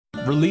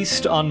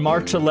Released on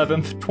March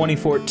 11th,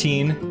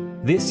 2014,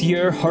 this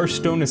year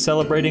Hearthstone is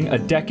celebrating a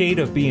decade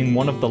of being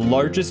one of the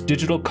largest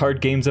digital card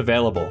games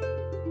available.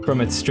 From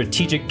its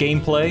strategic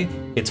gameplay,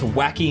 its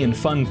wacky and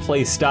fun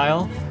play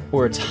style,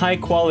 or its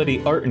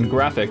high-quality art and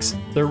graphics,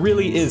 there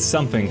really is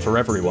something for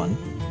everyone.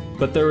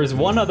 But there is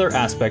one other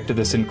aspect of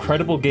this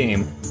incredible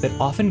game that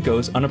often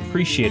goes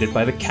unappreciated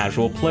by the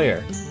casual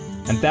player,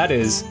 and that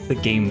is the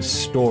game's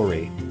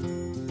story.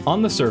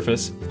 On the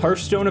surface,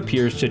 Hearthstone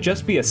appears to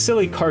just be a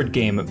silly card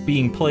game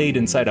being played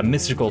inside a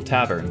mystical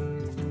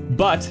tavern.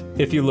 But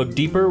if you look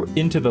deeper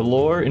into the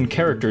lore and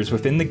characters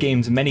within the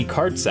game's many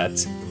card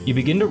sets, you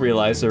begin to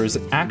realize there is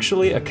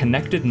actually a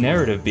connected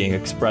narrative being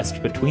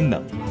expressed between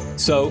them.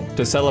 So,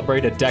 to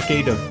celebrate a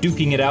decade of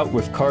duking it out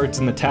with cards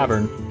in the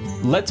tavern,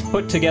 let's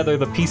put together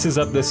the pieces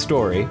of this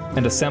story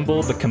and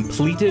assemble the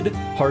completed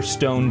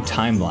Hearthstone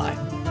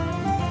timeline.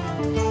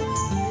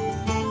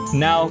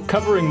 Now,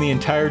 covering the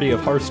entirety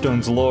of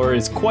Hearthstone's lore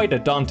is quite a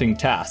daunting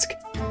task,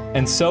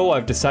 and so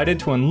I've decided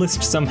to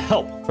enlist some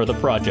help for the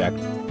project.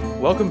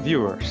 Welcome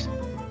viewers.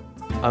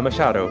 I'm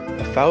Machadogps,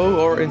 a fellow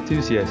lore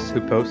enthusiast who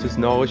posts his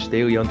knowledge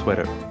daily on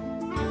Twitter.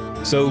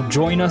 So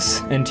join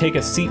us and take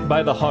a seat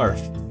by the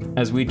hearth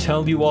as we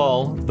tell you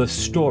all the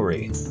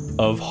story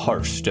of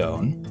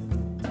Hearthstone.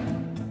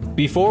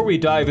 Before we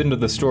dive into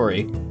the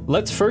story,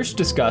 let's first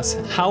discuss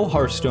how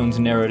Hearthstone's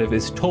narrative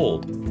is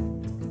told.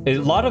 A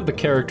lot of the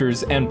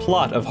characters and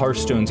plot of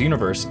Hearthstone's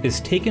universe is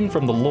taken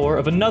from the lore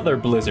of another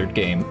Blizzard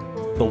game,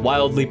 the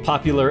wildly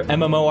popular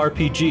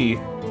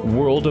MMORPG,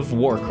 World of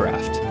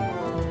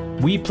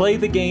Warcraft. We play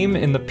the game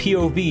in the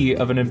POV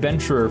of an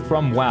adventurer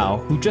from WoW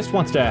who just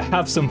wants to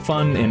have some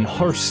fun in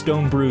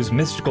Hearthstone Brew's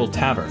mystical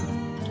tavern.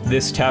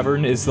 This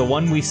tavern is the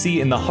one we see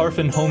in the Hearth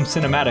and Home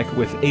cinematic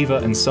with Ava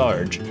and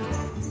Sarge.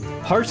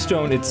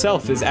 Hearthstone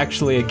itself is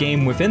actually a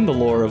game within the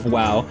lore of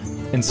WoW,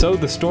 and so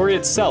the story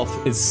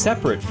itself is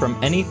separate from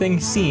anything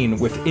seen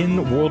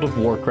within World of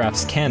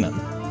Warcraft's canon.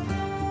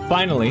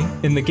 Finally,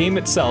 in the game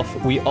itself,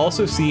 we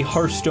also see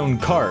Hearthstone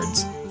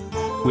cards,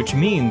 which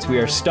means we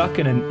are stuck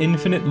in an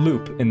infinite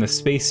loop in the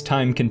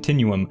space-time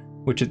continuum,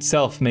 which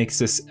itself makes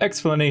this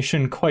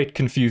explanation quite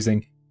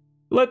confusing.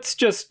 Let's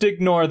just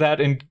ignore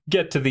that and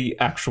get to the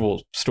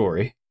actual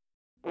story.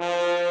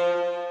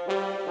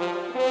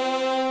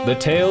 The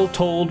tale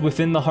told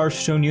within the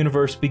Hearthstone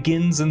universe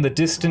begins in the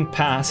distant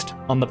past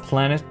on the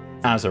planet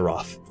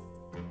Azeroth.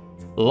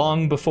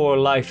 Long before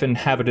life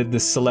inhabited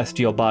this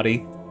celestial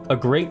body, a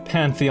great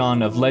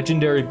pantheon of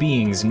legendary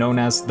beings known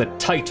as the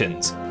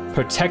Titans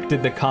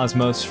protected the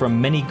cosmos from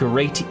many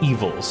great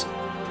evils,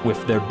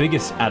 with their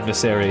biggest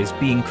adversaries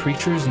being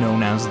creatures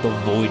known as the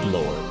Void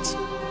Lords.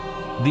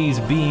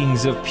 These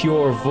beings of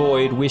pure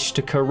void wished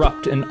to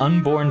corrupt an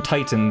unborn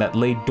Titan that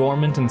lay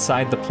dormant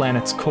inside the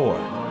planet's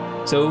core.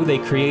 So they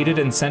created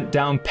and sent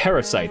down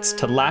parasites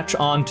to latch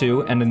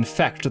onto and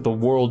infect the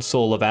world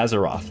soul of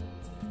Azeroth.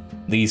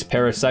 These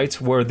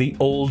parasites were the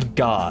Old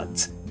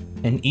Gods,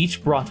 and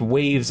each brought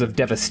waves of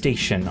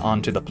devastation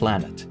onto the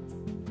planet.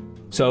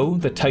 So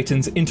the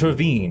Titans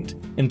intervened,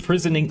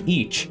 imprisoning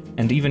each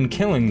and even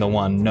killing the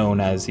one known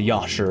as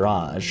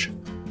Y'Shaarj.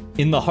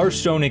 In the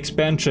Hearthstone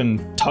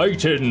expansion,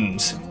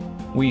 Titans,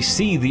 we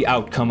see the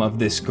outcome of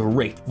this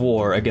great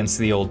war against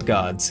the Old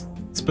Gods.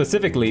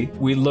 Specifically,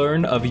 we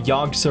learn of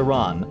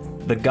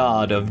Yogg-Saron, the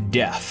god of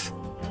death,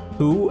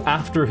 who,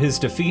 after his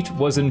defeat,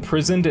 was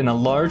imprisoned in a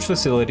large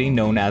facility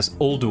known as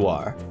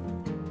Ulduar.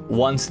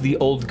 Once the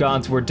Old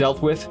Gods were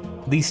dealt with,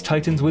 these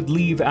Titans would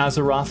leave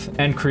Azeroth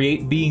and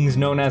create beings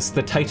known as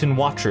the Titan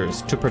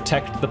Watchers to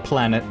protect the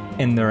planet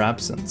in their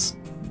absence.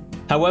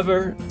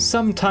 However,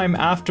 sometime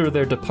after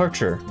their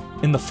departure,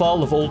 in the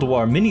Fall of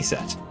Ulduar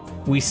miniset,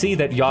 we see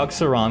that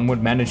Yogg-Saron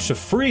would manage to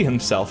free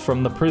himself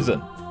from the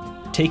prison,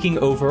 taking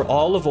over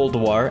all of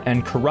Ulduar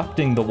and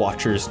corrupting the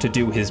Watchers to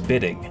do his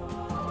bidding.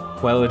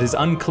 While it is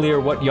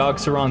unclear what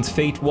Yogg-Saron's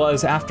fate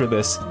was after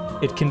this,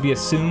 it can be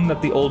assumed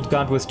that the Old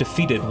God was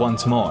defeated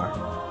once more.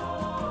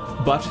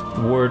 But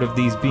word of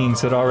these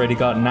beings had already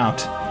gotten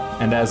out,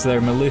 and as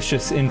their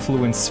malicious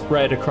influence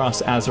spread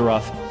across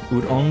Azeroth, it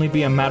would only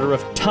be a matter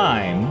of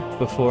time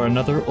before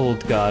another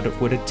Old God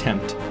would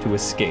attempt to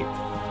escape.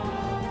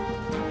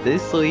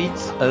 This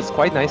leads us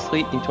quite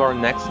nicely into our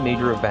next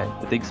major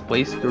event that takes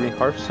place during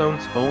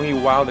Hearthstone's only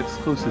WoW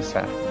exclusive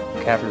set,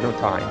 Capture No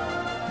Time.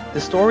 The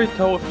story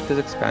told of this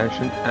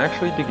expansion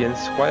actually begins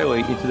quite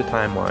late into the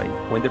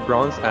timeline, when the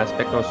bronze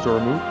aspect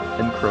Nozdormu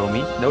and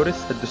Chromie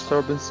notice a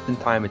disturbance in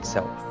time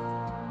itself.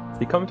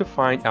 They come to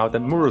find out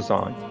that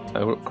Murozond,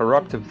 a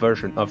corrupted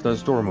version of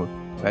Nozdormu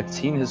who had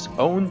seen his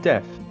own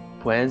death,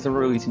 plans on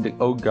releasing the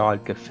Old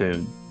God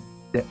Cthulhu.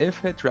 The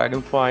Infinite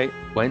Dragonflight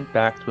went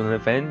back to an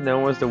event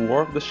known as the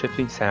War of the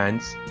Shifting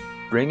Sands,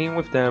 bringing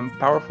with them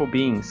powerful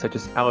beings such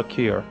as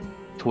Alakir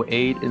to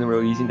aid in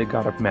releasing the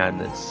God of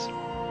Madness.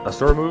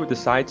 Nozdormu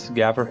decides to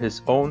gather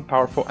his own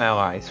powerful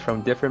allies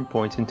from different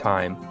points in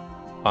time,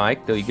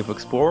 like the League of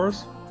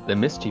Explorers, the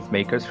Mischief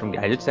Makers from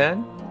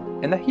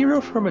Gadgetzan, and a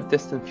hero from a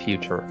distant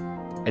future,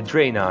 a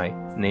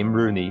Draenei named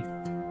Runi.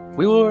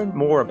 We will learn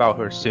more about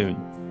her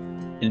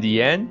soon. In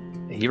the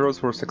end, The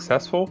heroes were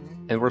successful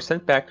and were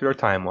sent back to their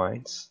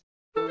timelines.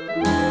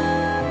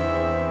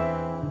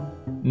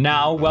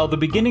 Now, while the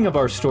beginning of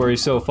our story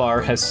so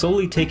far has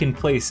solely taken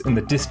place in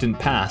the distant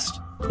past,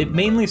 it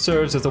mainly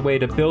serves as a way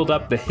to build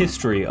up the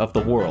history of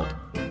the world.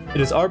 It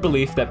is our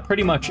belief that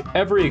pretty much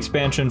every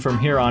expansion from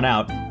here on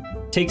out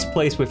takes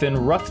place within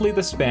roughly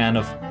the span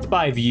of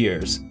 5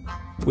 years,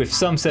 with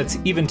some sets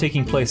even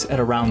taking place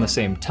at around the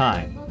same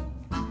time.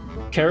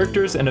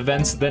 Characters and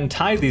events then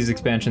tie these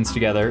expansions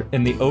together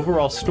in the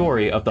overall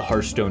story of the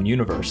Hearthstone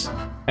universe.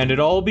 And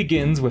it all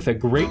begins with a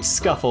great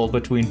scuffle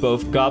between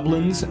both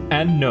goblins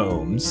and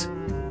gnomes.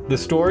 The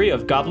story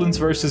of goblins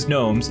versus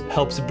gnomes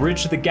helps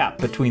bridge the gap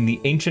between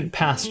the ancient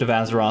past of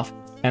Azeroth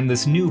and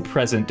this new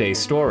present-day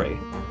story.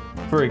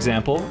 For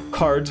example,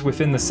 cards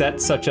within the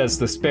set such as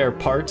the Spare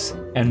Parts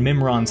and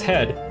Mimron's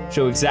Head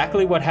show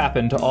exactly what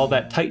happened to all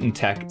that Titan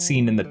tech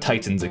seen in the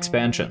Titans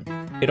expansion.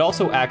 It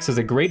also acts as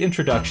a great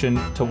introduction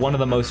to one of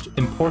the most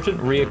important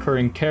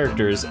reoccurring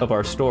characters of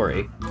our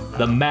story,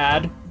 the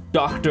Mad,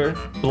 Doctor,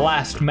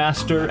 Blast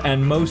Master,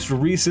 and most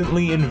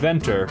recently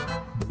Inventor,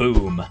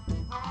 Boom.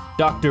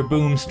 Dr.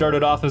 Boom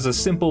started off as a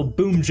simple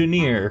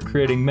boom-gineer,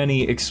 creating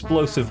many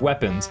explosive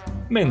weapons,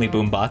 mainly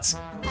boombots,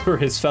 for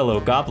his fellow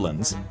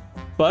goblins.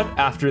 But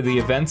after the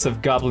events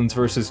of Goblins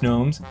vs.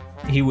 Gnomes,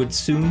 he would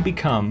soon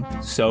become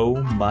so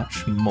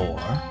much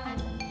more.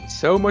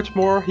 So much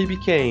more he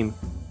became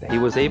that he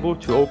was able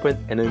to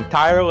open an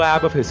entire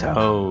lab of his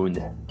own.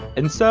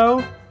 And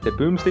so, the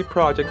Boomsday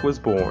Project was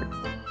born.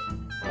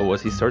 What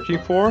was he searching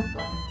for?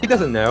 He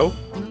doesn't know,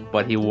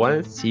 but he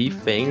wanted to see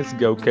things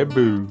go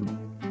kaboom.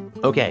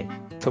 Okay,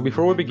 so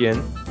before we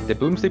begin, the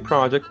Boomsday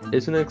Project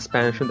isn't an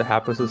expansion that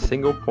happens at a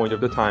single point of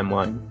the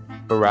timeline,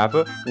 but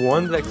rather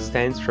one that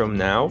extends from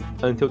now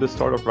until the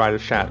start of Rise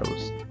of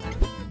Shadows.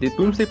 The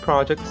Boomsday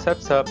Project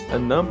sets up a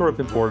number of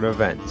important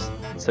events,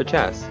 such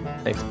as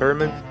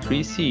Experiment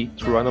 3C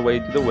to run away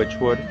to the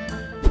Witchwood,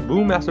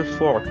 Boom Master's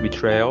Fork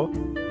betrayal,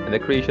 and the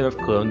creation of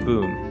Clone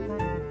Boom.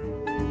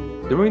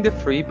 During the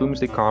 3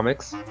 Boomsday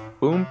comics,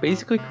 Boom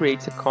basically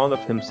creates a clone of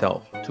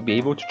himself to be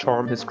able to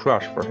charm his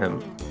crush for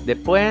him. The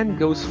plan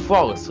goes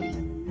flawlessly,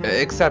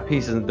 except he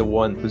isn't the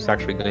one who's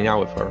actually going out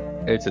with her,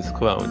 it's his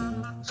clone.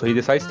 So he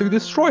decides to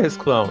destroy his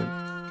clone,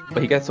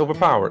 but he gets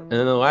overpowered, and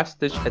in a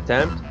last-ditch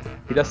attempt,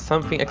 he does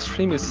something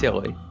extremely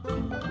silly,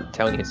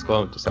 telling his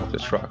clone to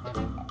self-destruct.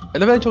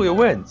 And eventually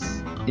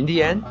wins! In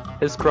the end,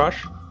 his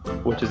crush,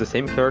 which is the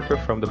same character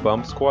from the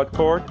Bomb Squad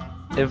Cord,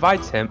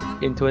 invites him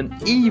into an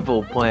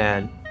evil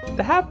plan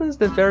that happens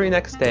the very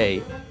next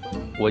day,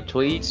 which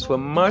leads to a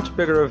much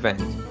bigger event.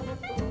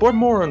 But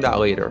more on that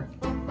later.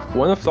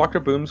 One of Dr.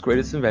 Boom's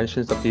greatest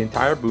inventions of the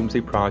entire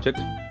Boomsday project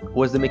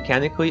was the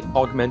mechanically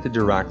augmented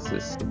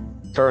Jiraxxus,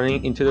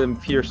 turning into the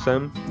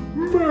fearsome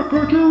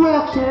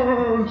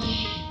Machadogps,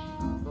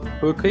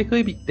 who would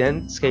quickly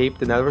then escape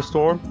the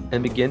Netherstorm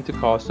and begin to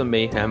cause some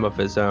mayhem of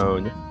his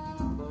own.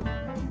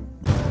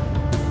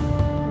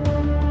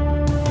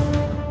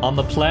 On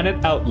the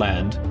planet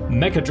Outland,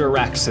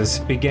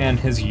 Machadogps began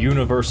his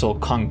universal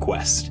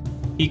conquest.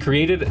 He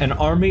created an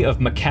army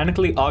of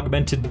mechanically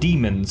augmented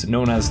demons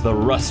known as the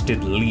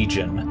Rusted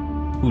Legion,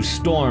 who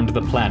stormed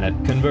the planet,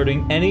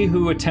 converting any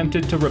who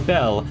attempted to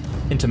rebel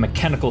into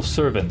mechanical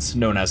servants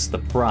known as the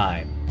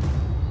Prime.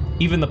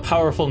 Even the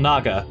powerful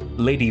Naga,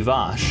 Lady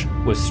Vash,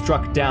 was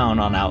struck down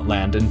on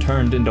Outland and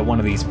turned into one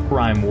of these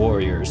Prime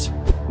warriors,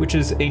 which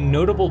is a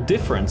notable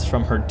difference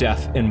from her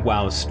death in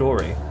WoW's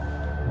story.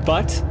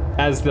 But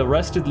as the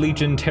Rusted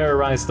Legion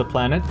terrorized the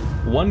planet,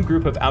 one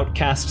group of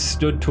outcasts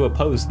stood to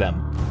oppose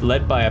them,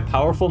 led by a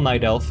powerful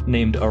night elf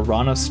named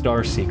Arana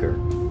Starseeker.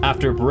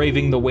 After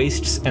braving the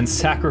wastes and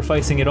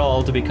sacrificing it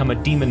all to become a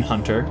demon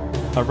hunter,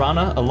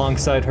 Arana,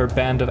 alongside her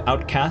band of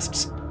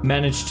outcasts,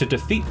 managed to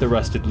defeat the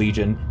Rusted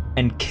Legion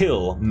and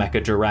kill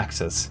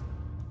Machadogps.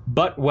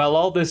 But while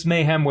all this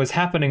mayhem was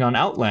happening on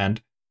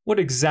Outland, what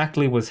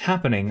exactly was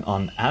happening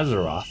on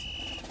Azeroth?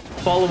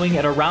 Following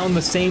at around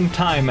the same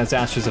time as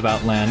Ashes of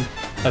Outland,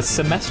 a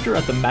semester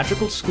at the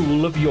magical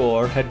school of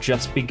Yore had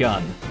just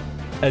begun.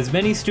 As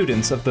many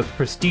students of the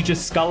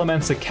prestigious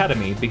Scholomance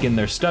Academy begin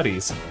their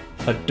studies,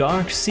 a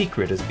dark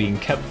secret is being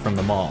kept from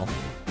them all.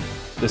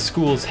 The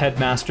school's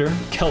headmaster,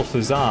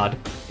 Kel'Thuzad,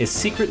 is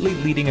secretly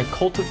leading a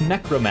cult of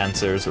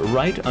necromancers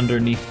right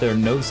underneath their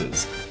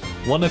noses.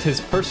 One of his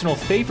personal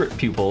favorite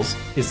pupils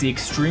is the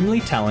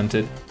extremely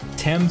talented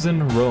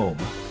Tamsin Roame.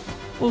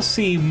 We'll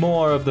see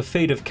more of the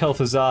fate of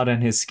Kel'Thuzad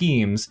and his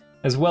schemes,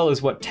 as well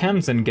as what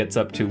Tamsin gets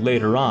up to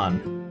later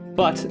on.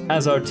 But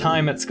as our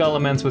time at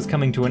Scholomance was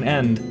coming to an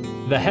end,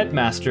 the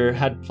headmaster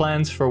had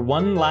plans for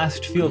one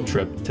last field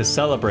trip to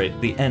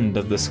celebrate the end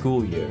of the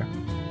school year.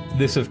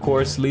 This, of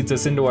course, leads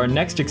us into our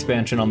next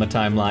expansion on the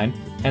timeline,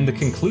 and the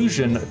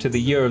conclusion to the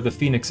Year of the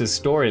Phoenix's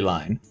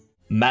storyline,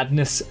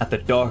 Madness at the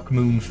Dark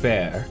Moon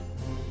Fair.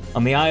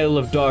 On the Isle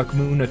of Dark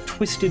Moon, a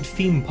twisted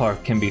theme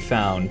park can be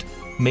found,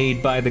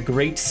 made by the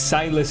great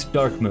Silas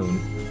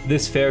Darkmoon.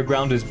 This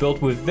fairground is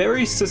built with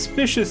very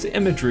suspicious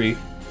imagery,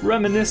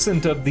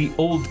 reminiscent of the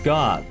old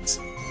gods.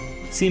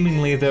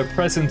 Seemingly their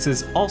presence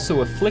is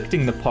also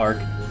afflicting the park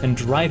and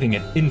driving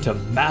it into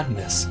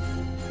madness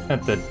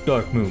at the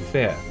Dark Moon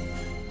Fair.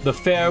 The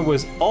fair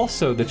was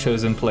also the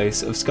chosen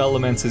place of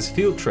Scholamence's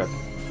field trip,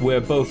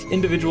 where both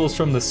individuals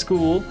from the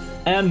school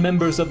and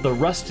members of the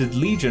Rusted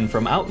Legion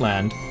from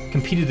Outland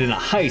competed in a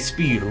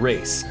high-speed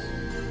race.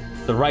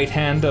 The right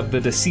hand of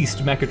the deceased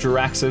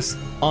Mechajaraxxus,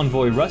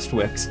 Envoy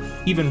Rustwix,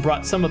 even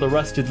brought some of the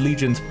Rusted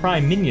Legion's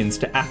prime minions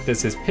to act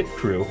as his pit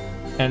crew,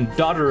 and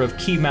daughter of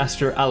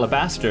Keymaster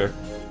Alabaster,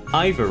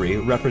 Ivory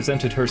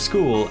represented her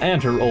school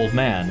and her old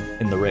man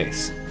in the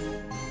race.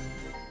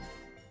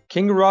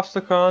 King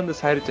Rostocon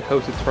decided to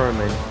host a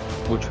tournament,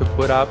 which would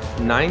put up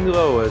 9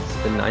 lowest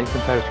and 9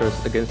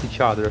 competitors against each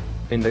other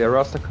in the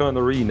Rostocon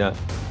arena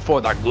for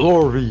the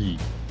glory!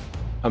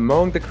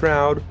 Among the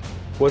crowd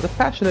was a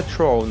passionate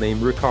troll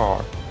named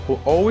Ricard, who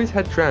always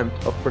had dreamt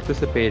of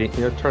participating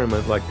in a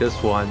tournament like this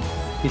one.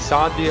 He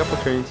saw the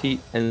opportunity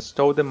and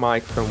stole the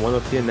mic from one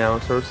of the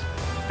announcers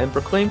and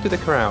proclaimed to the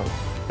crowd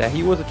that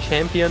he was a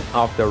champion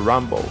of the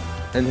Rumble,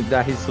 and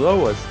that his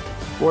lowest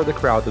were the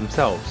crowd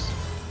themselves.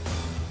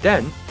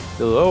 Then,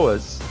 the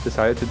lowest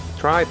decided to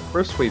try to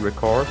persuade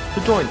Ricard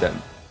to join them,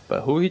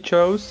 but who he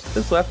chose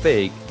is left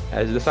vague,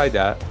 as you decide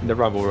that in the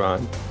Rumble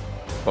run.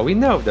 What we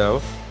know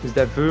though is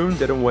that Voon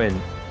didn't win,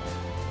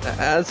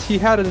 as he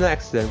had an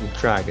accident with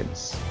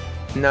dragons.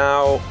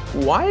 Now,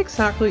 why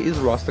exactly is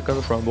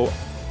Rostocon's Rumble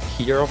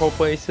here of all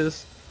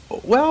places?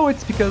 Well,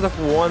 it's because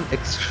of one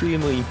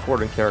extremely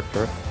important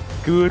character,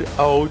 good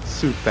old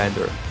Soup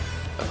Vendor.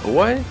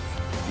 What?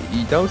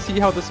 You don't see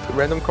how this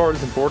random card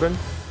is important?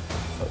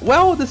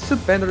 Well, the Soup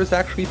Vendor is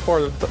actually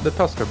part of the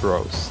Tusker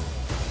Bros,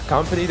 a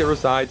company that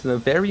resides in a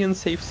very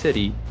unsafe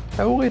city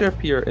that will later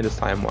appear in this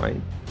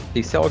timeline.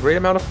 They sell a great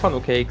amount of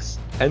funnel cakes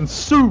and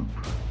soup!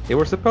 They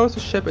were supposed to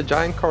ship a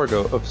giant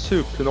cargo of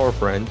soup to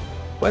Northrend,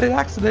 but it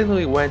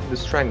accidentally went to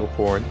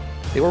Stranglethorn.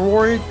 They were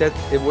worried that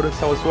it wouldn't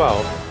sell as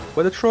well,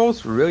 but the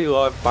trolls really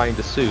loved buying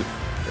the soup.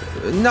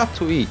 Not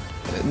to eat,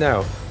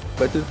 no,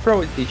 but to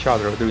throw at each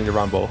other during the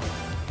Rumble.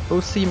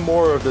 We'll see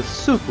more of the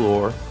soup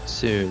lore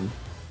soon.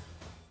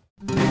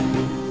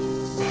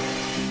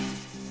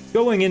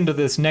 Going into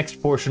this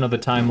next portion of the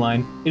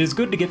timeline, it is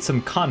good to get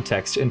some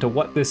context into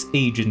what this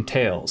age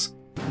entails.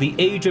 The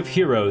Age of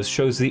Heroes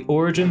shows the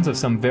origins of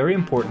some very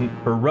important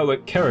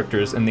heroic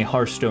characters in the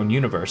Hearthstone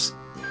universe,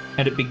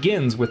 and it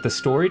begins with the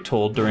story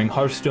told during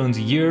Hearthstone's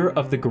Year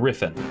of the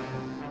Griffin.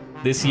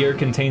 This year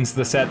contains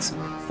the sets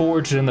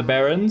Forged in the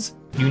Barrens,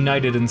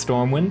 United in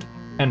Stormwind,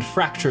 and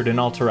Fractured in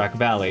Alterac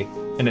Valley,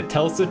 and it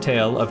tells the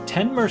tale of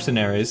 10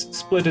 mercenaries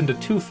split into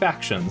 2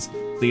 factions,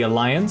 the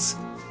Alliance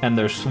and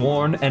their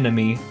sworn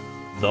enemy,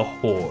 the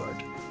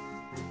Horde.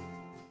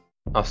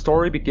 Our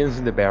story begins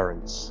in the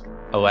Barrens,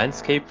 a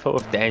landscape full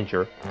of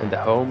danger and the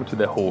home to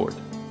the Horde.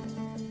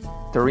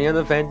 During an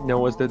event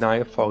known as the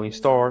Night of Falling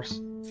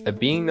Stars, a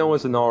being known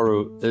as an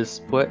Naru is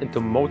split into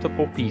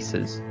multiple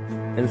pieces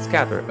and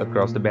scattered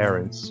across the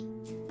Barrens.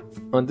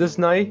 On this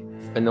night,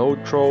 an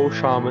old troll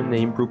shaman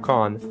named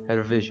Brukan had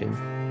a vision.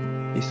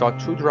 He saw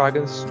 2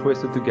 dragons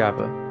twisted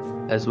together,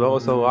 as well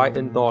as a light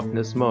and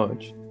darkness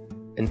merge.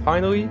 And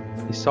finally,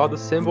 he saw the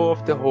symbol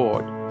of the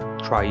Horde,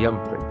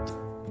 triumphant.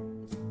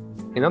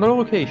 In another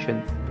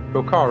location,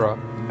 Rokara,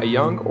 a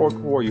young orc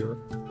warrior,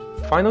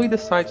 finally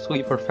decides to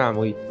leave her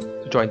family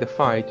to join the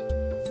fight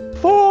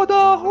for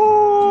the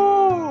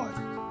Horde!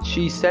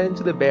 She's sent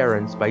to the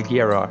Barrens by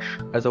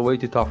Garrosh as a way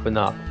to toughen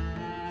up,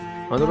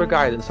 under the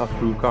guidance of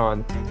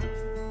Brukan.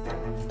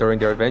 During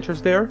their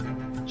adventures there,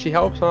 she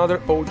helps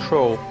another old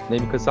troll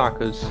named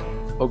Kazakus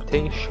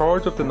obtain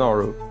shards of the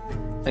Naru,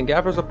 and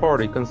gathers a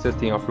party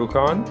consisting of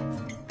Brukan,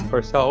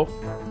 herself,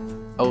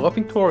 a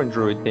loving Tauren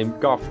druid named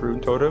Gothrun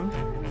Totem,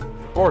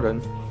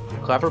 Gordon,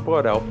 a clever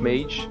blood elf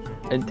mage,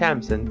 and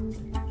Tamsin,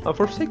 a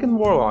forsaken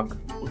warlock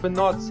with an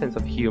odd sense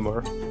of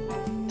humor.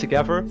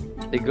 Together,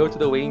 they go to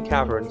the Waiting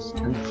Caverns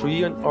and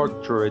free an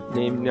orc druid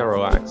named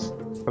Nerolax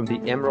from the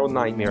Emerald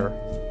Nightmare,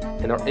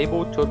 and are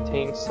able to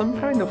obtain some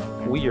kind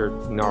of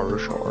weird Naru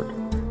shard.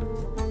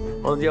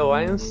 On the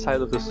Alliance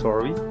side of the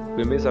story,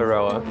 we meet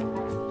Zarella,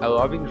 a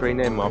loving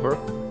Draenei mother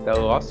that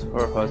lost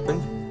her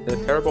husband in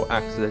a terrible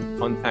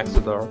accident on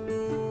Axodar,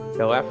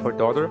 that left her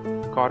daughter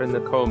caught in a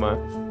coma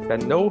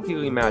that no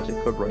healing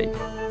magic could break.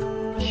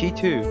 She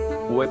too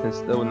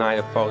witnessed the Night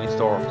of Falling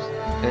Storms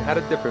and had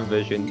a different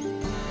vision.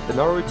 The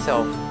Naru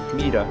itself,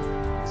 Mita,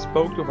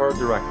 spoke to her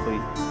directly,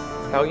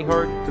 telling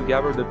her to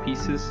gather the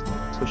pieces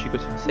so she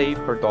could save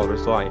her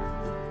daughter's life.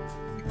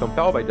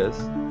 Compelled by this,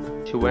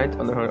 she went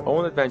on her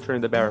own adventure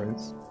in the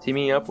Barrens,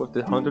 teaming up with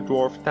the Hunter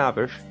Dwarf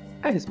Tavish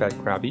and his pet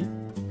Krabby,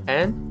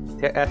 and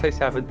the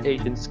SI7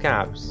 agent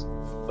Scabs.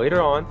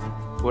 Later on,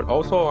 she would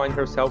also align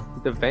herself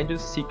with the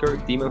Vengeance Seeker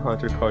Demon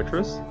Hunter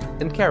Cartress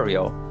and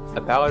Cariel,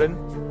 a paladin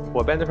who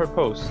abandoned her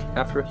post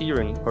after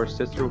hearing her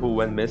sister who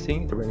went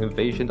missing during an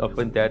invasion of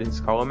undead in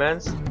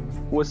Scholomance,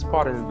 who was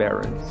spotted in the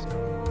Barrens.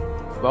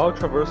 While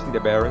traversing the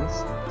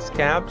Barrens,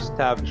 Scabs,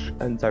 Tavish,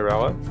 and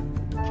Zarella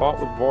fought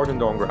with Warden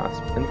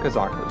Dawngrasp and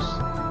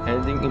Kazakus,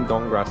 ending in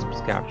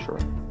Dawngrasp's capture.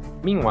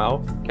 Meanwhile,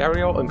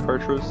 Cariel and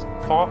Curtrus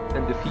fought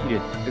and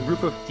defeated a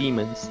group of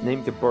demons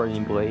named the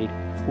Burning Blade,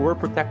 who were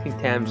protecting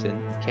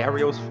Tamsin,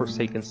 Cariel's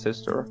forsaken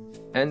sister,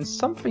 and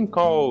something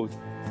called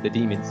the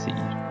Demon Seed.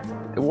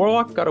 The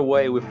warlock got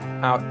away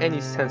without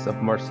any sense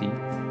of mercy.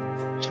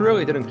 She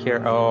really didn't care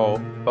at all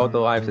about the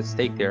lives at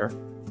stake there,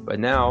 but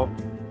now,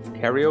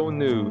 Cariel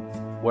knew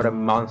what a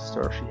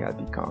monster she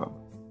had become.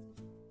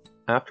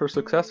 After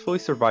successfully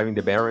surviving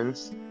the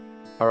Barons,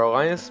 our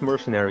Alliance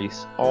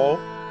mercenaries all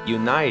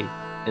unite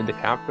in the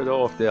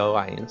capital of the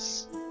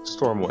Alliance,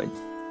 Stormwind.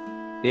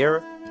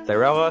 There,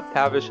 Tyrella,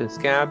 Tavish, and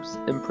Scabs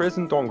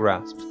imprison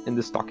Dawngrasps in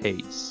the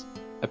Stockades,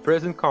 a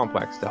prison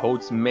complex that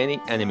holds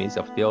many enemies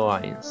of the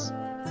Alliance.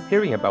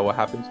 Hearing about what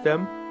happened to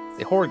them,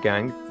 the Horde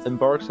gang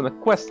embarks on a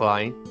quest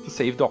line to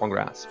save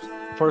Dawngrasps.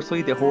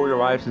 Firstly, the Horde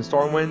arrives in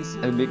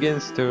Stormwinds and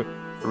begins to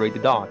raid the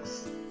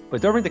docks.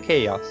 But during the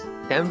chaos,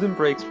 Tamsin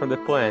breaks from the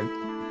plan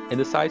and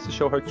decides to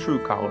show her true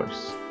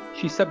colors.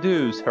 She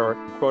subdues her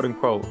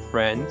quote-unquote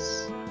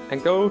friends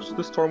and goes to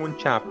the Stormwind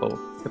Chapel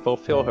to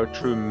fulfill her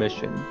true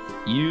mission.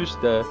 Use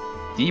the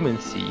Demon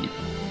Seed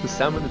to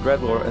summon the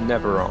Dreadlord and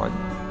Neveron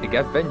to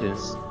get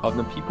vengeance on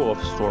the people of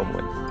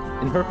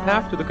Stormwind. In her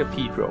path to the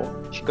cathedral,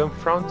 she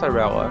confronts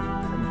Tyrella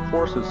and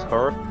forces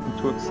her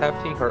into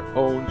accepting her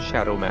own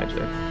shadow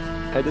magic.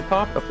 At the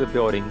top of the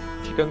building,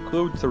 she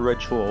concludes the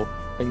ritual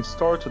and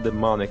starts a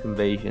demonic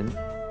invasion.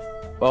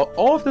 While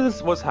all of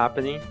this was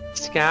happening,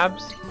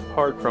 Scabs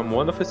heard from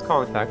one of his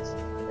contacts.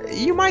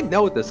 You might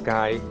know this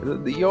guy,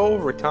 the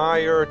old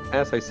retired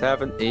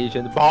SI7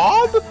 agent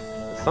Bob?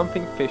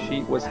 Something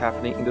fishy was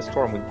happening in the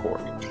Stormwind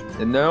Court.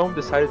 The gnome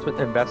decided to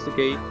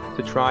investigate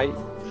to try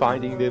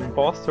finding the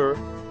imposter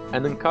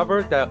and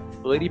uncovered that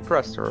Lady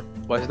Prester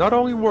was not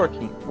only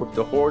working with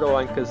the Horde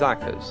aligned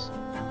Kazakas,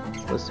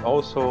 was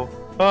also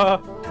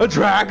a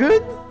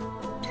dragon?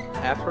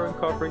 After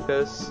uncovering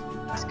this,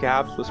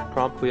 Scabs was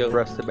promptly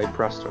arrested by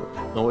Prester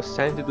and was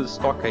sent to the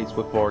Stockades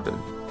with Varden.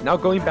 Now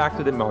going back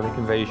to the demonic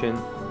invasion,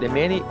 the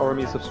many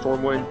armies of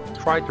Stormwind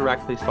tried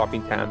directly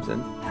stopping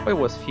Tamsin, but it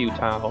was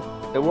futile.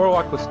 The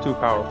warlock was too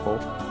powerful,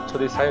 so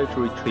they decided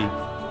to retreat,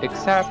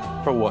 except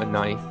for one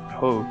knight,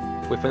 who,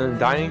 with an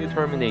undying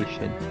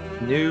determination,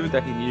 knew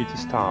that he needed to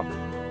stop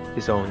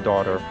his own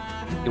daughter.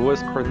 It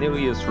was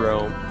Cornelius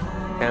Rome,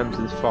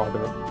 Tamsin's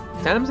father.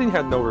 Tamsin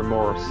had no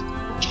remorse.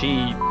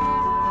 She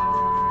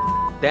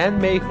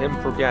then made him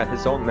forget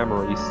his own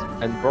memories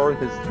and burn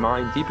his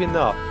mind deep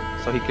enough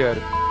so he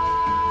could.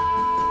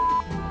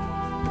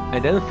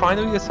 And then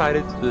finally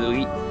decided to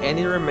delete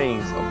any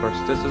remains of her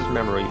sister's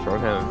memory from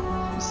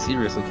him.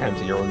 Seriously,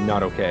 Tamsin, you're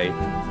not okay.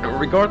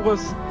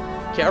 Regardless,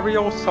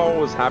 Cariel saw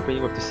what was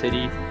happening with the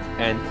city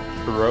and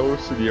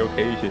rose to the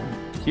occasion,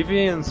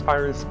 giving an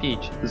inspiring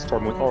speech to the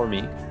Stormwind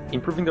army,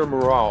 improving their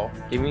morale,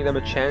 giving them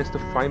a chance to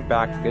fight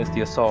back against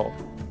the assault.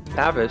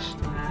 Tavish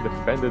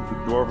defended the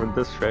Dwarven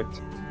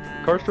district.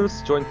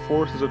 Curtis joined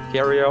forces with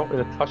Cariel in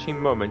a touching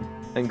moment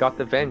and got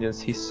the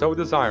vengeance he so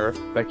desired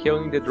by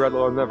killing the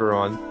Dreadlord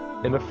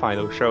Neveron in the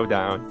final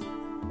showdown.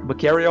 But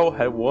Cariel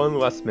had one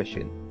last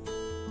mission,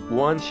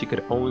 one she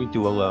could only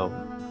do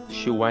alone.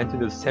 She went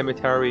into the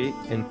cemetery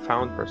and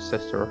found her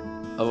sister,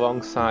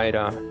 alongside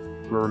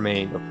the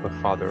remains of her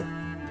father.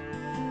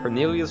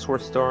 Cornelius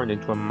was turned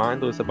into a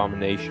mindless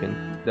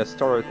abomination that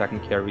started attacking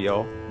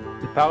Cariel.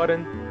 The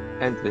paladin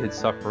ended his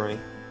suffering,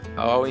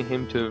 allowing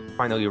him to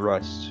finally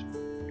rest.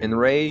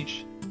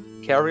 Enraged,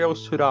 Cariel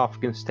stood off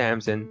against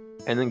Tamsin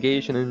and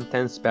engaged in an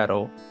intense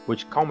battle,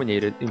 which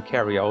culminated in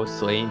Cariel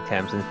slaying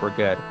Tamsin for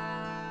good.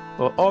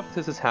 While all of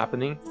this is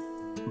happening,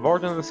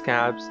 Varden and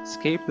Scabs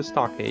escape the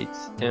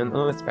Stockades in an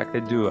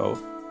unexpected duo.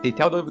 They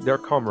tell their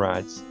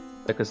comrades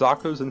that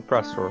Kazakus and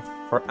Prester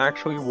are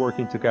actually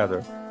working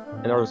together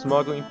and are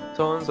smuggling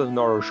tons of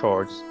Noro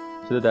shards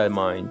to the dead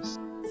mines.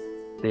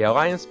 The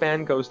Alliance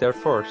band goes there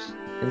first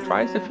and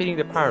tries defeating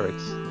the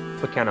pirates,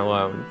 but can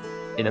alone.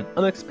 In an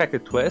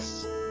unexpected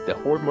twist, the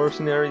Horde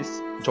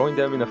mercenaries join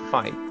them in a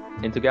fight,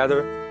 and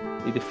together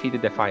they defeat the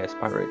Defias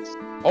pirates.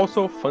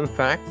 Also, fun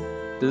fact,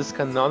 this is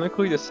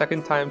canonically the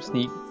second time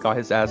Sneak got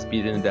his ass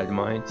beat in the dead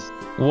mines.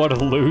 What a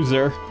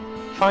loser.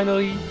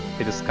 Finally,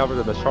 they discover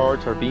that the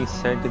shards are being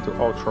sent into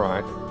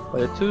Ultrak,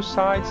 but the two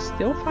sides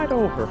still fight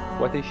over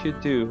what they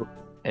should do,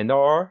 and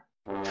are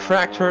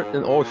fractured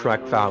in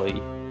Ultrak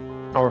Valley.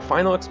 Our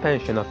final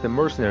expansion of the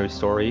mercenary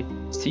story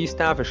sees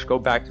Tavish go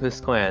back to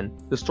his clan,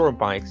 the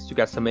Stormpikes, to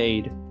get some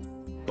aid,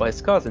 while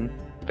his cousin,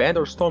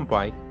 Vandor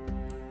Stormpike,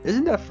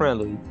 isn't that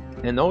friendly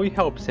and only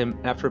helps him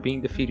after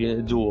being defeated in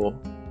a duel.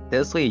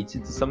 This leads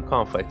into some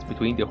conflict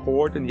between the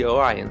Horde and the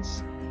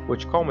Alliance,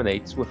 which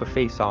culminates with a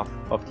face-off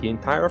of the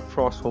entire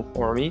Frostwolf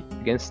army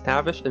against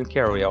Tavish and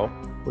Cariel,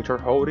 which are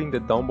holding the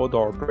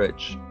Dumbledore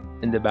Bridge.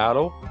 In the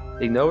battle,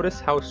 they notice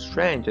how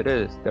strange it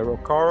is that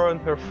Rokara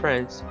and her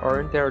friends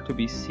aren't there to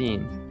be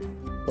seen.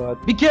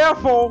 But be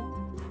careful!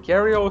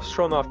 Cariel is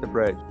thrown off the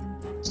bridge,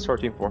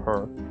 searching for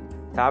her.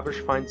 Tavish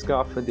finds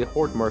Guff and the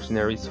Horde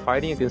mercenaries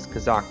fighting against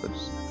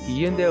Kazakus.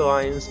 He and the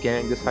Alliance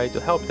gang decide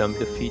to help them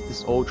defeat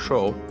this old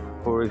troll,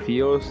 who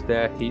reveals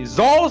that he's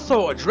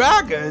also a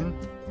dragon!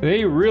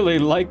 They really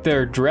like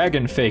their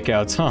dragon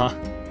fake-outs, huh?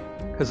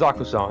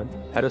 Kazakusan,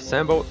 had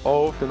assembled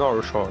all of the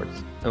Naru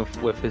shards, and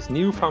with his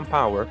newfound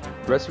power,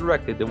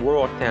 resurrected the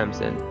Warlock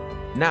Tamsin,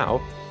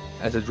 now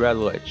as a Dread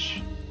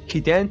Lich. He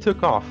then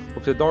took off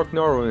with the Dark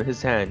Naru in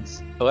his hands,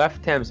 and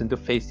left Tamsin to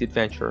face the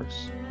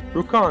adventurers.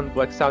 Rukan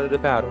blacks out of the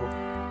battle,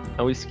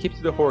 and we skip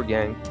to the Horde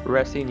gang,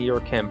 resting near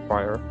a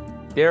campfire.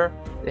 There,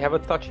 they have a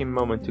touching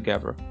moment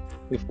together,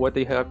 with what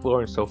they have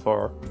learned so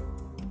far.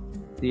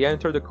 They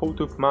enter the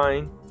Kultuf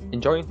mine,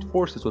 and join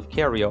forces with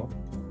Cariel,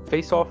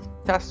 face off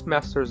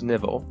Taskmaster's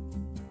Nivell,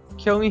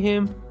 killing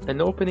him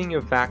and opening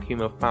a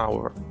vacuum of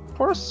power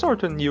for a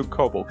certain new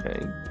Kobold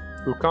King.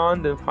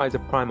 Rukan then fights a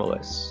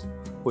Primalist,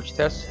 which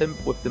tests him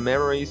with the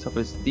memories of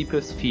his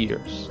deepest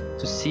fears,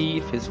 to see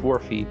if he's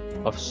worthy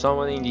of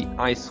summoning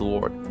the Ice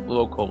Lord,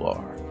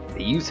 Lokolar.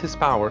 They use his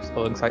powers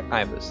alongside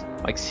Ibis,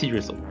 like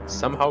seriously,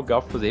 somehow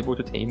Guff was able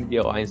to tame the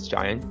Alliance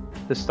Giant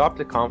to stop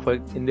the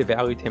conflict in the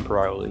valley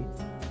temporarily,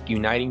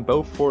 uniting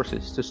both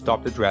forces to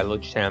stop the Dread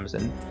Lich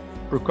Tamsin.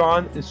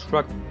 Rukan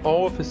instructed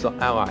all of his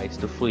allies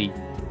to flee.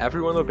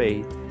 Everyone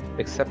obeyed,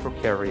 except for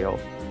Cariel,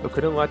 who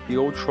couldn't let the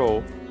old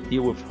troll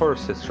deal with her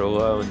sister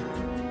alone.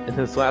 In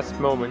his last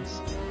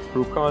moments,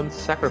 Rukan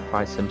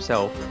sacrificed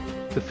himself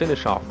to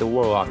finish off the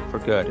Warlock for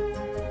good.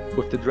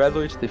 With the Dread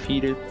Lich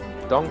defeated,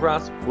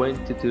 Dawngrasp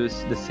went to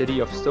the city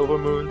of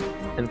Silvermoon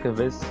and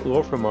convinced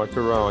Lorframar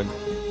to run,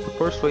 to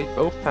persuade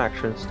both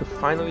factions to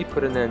finally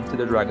put an end to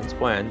the Dragon's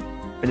plan.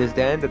 It is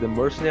then that the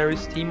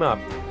mercenaries team up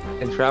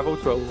and travel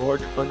to a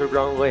large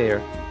underground lair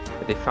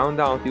that they found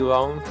out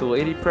belonged to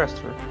Lady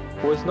Prester,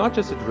 who was not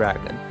just a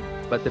dragon,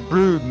 but the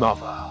brood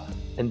mother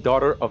and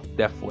daughter of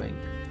Deathwing,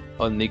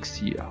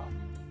 Onyxia.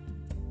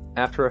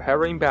 After a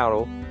harrowing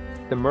battle,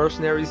 the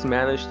mercenaries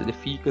managed to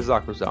defeat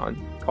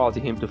Kazakuzan,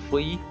 causing him to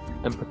flee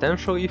and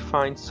potentially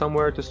find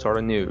somewhere to start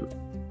anew.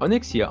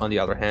 Onyxia, on the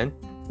other hand,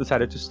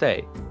 decided to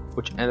stay,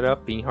 which ended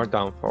up being her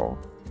downfall.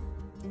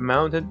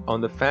 Mounted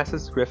on the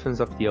fastest griffins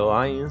of the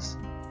Alliance,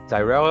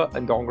 Zyrella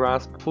and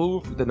Dawngrasp flew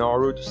with the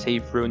Naru to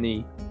save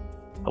Runi.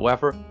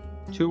 However,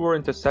 two were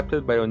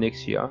intercepted by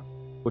Onyxia,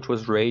 which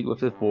was raided with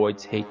the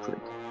Void's hatred.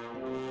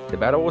 The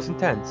battle was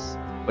intense,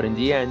 but in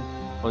the end,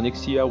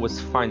 Onyxia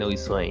was finally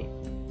slain.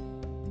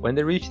 When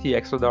they reached the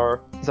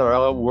Exodar,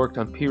 Zyrella worked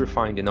on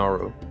purifying the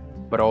Naru,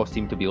 but all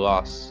seemed to be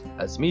lost,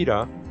 as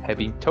Mira had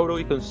been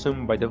totally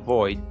consumed by the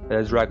Void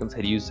that the dragons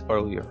had used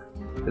earlier.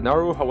 The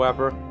Naru,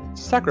 however,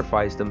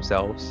 sacrificed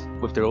themselves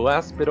with their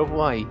last bit of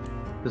light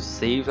to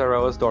save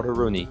Zyrella's daughter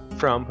Runi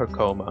from her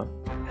coma,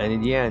 and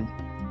in the end,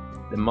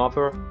 the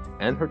mother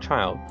and her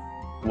child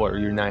were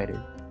united.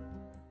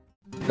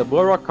 The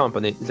Bloodrock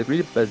Company is a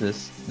great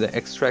business that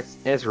extracts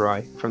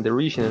Ezrai from the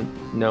region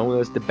known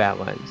as the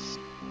Badlands.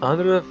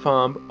 Under the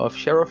thumb of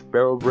Sheriff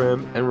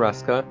Barrowbrim and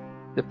Ruska,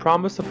 the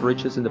promise of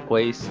riches in the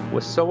place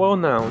was so well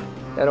known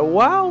that a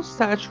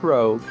wild-staged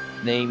rogue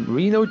named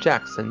Reno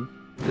Jackson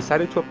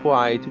decided to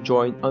apply to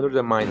join under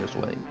the Miners'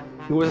 Wing.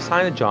 He was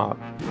assigned a job: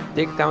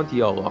 take down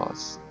the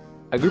Outlaws,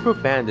 a group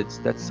of bandits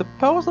that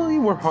supposedly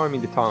were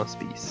harming the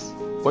townspeople.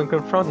 When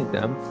confronting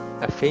them,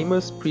 a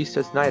famous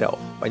priestess night elf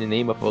by the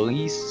name of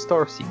Elise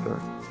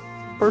Starseeker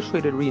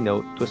persuaded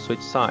Reno to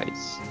switch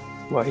sides.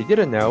 What he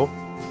didn't know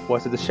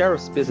was that the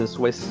sheriff's business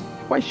was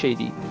quite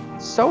shady,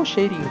 so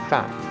shady in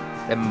fact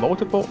that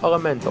multiple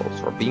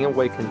elementals were being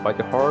awakened by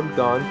the harm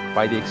done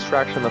by the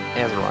extraction of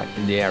Azerite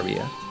in the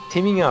area.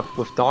 Teaming up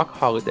with Doc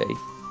Holliday,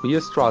 Leah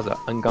Straza,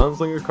 and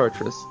Gunslinger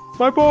Kurtrus,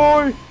 my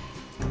boy!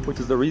 Which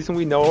is the reason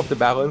we know of the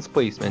Badlands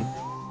placement,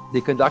 they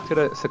conducted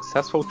a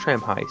successful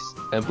tram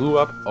heist and blew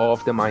up all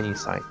of the mining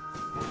site.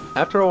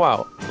 After a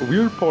while, a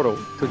weird portal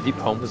to Deep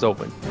Home was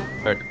opened,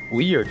 where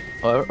weird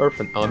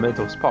earthen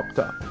elementals popped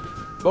up.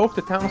 Both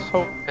the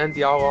townsfolk and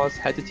the outlaws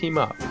had to team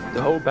up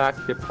to hold back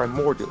the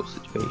primordial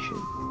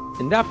situation.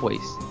 In that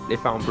place, they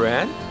found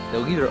Bran, the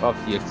leader of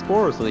the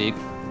Explorers League,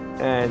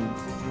 and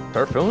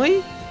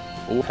Turfinley,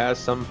 who has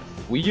some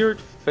weird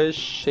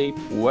fish-shaped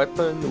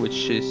weapon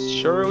which is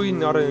surely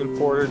not an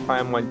imported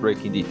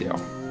timeline-breaking detail.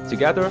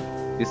 Together,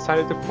 they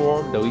decided to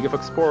form the League of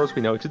Explorers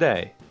we know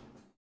today.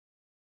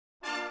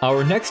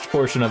 Our next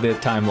portion of the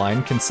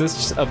timeline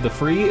consists of the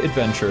free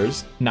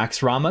adventurers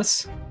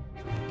Naxxramas,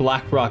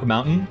 Blackrock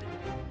Mountain,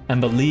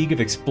 and the League of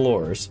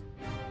Explorers.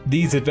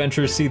 These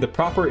adventures see the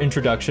proper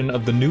introduction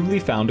of the newly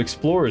found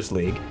Explorers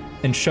League,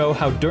 and show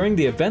how during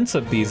the events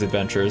of these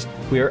adventures,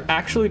 we are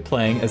actually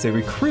playing as a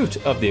recruit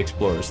of the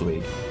Explorers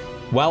League.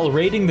 While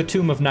raiding the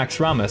tomb of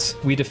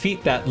Naxxramas, we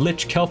defeat that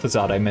Lich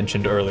Kel'Thuzad I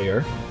mentioned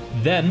earlier.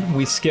 Then,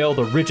 we scale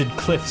the rigid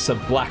cliffs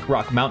of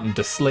Blackrock Mountain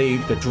to slay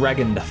the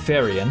dragon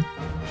Nefarian.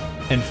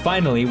 And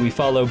finally, we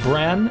follow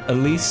Bran,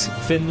 Elise,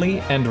 Finley,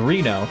 and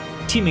Reno,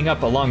 teaming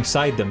up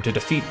alongside them to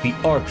defeat the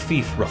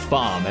Arch-Thief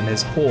Rafam and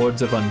his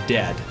hordes of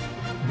undead.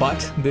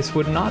 But this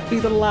would not be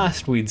the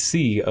last we'd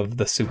see of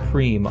the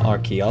Supreme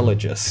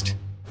Archaeologist.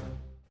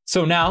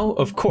 So now,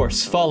 of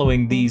course,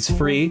 following these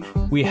free,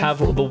 we have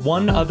the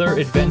one other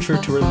adventure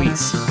to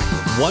release.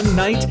 One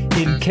Night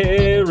in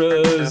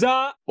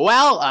Karazhan.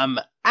 Well,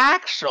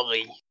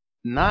 actually,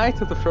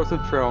 Knights of the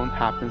Frozen Throne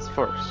happens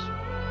first.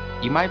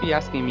 You might be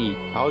asking me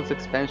how this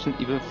expansion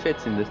even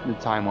fits in the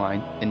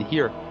timeline, and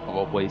here of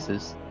all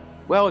places.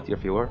 Well, dear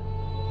viewer,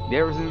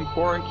 there is an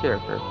important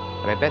character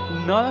that I bet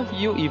none of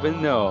you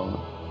even know.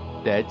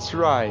 That's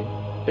right,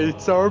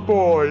 it's our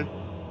boy,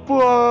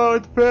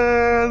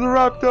 Bloodfan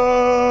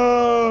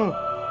Raptor!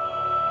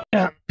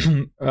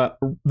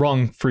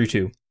 Wrong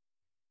Fruitu.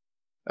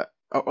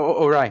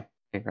 Right.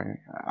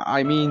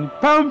 I mean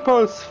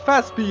Pampas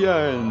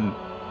Thespian!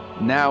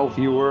 Now,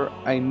 viewer,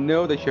 I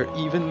know that you're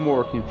even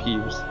more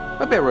confused,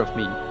 but bear with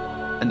me.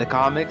 In the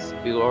comics,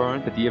 we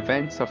learned that the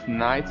events of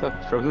Knights of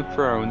the Frozen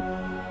Throne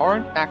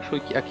aren't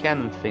actually a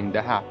canon thing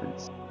that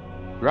happens.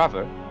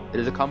 Rather, it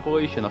is a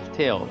compilation of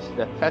tales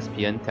that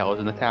Thespian tells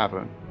in the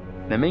tavern.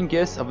 The main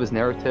gist of his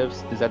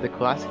narratives is that the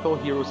classical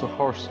heroes of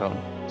Hearthstone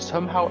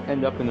somehow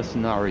end up in a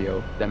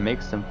scenario that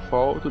makes them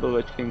fall to the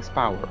Lich King's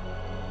power,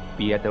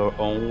 be at their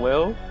own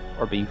will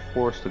or being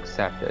forced to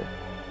accept it.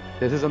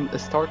 This is a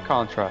stark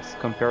contrast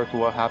compared to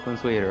what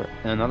happens later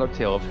in another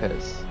tale of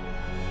his.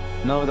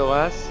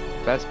 Nevertheless,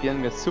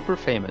 Thespian gets super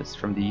famous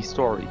from these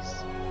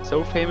stories.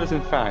 So famous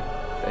in fact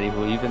that he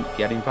will even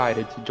get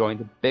invited to join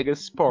the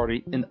biggest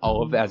party in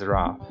all of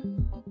Azeroth.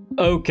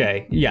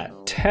 Okay, yeah,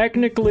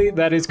 technically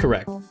that is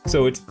correct.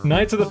 So it's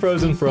Knights of the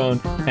Frozen Throne,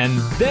 and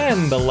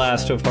then the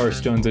last of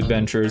Hearthstone's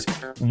adventures,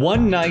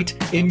 one night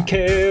in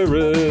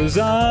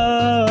Karazhan.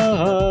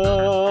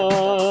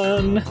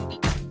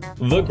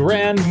 The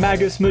Grand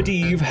Magus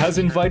Medivh has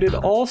invited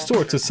all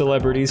sorts of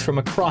celebrities from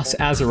across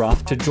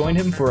Azeroth to join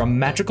him for a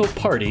magical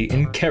party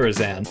in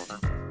Karazhan.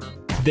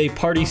 They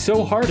party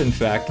so hard, in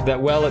fact, that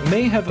while it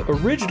may have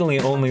originally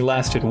only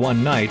lasted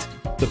one night,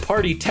 the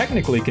party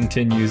technically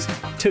continues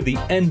to the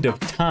end of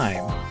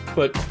time.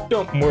 But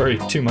don't worry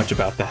too much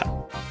about that.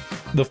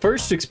 The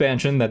first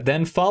expansion that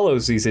then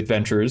follows these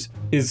adventures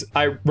is,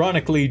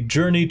 ironically,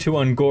 Journey to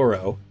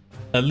Ungoro.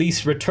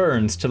 Elise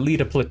returns to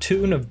lead a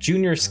platoon of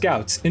junior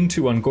scouts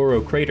into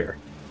Ungoro Crater.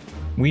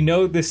 We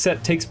know this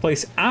set takes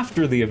place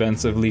after the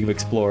events of League of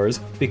Explorers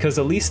because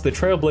Elise the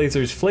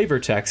Trailblazer's flavor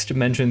text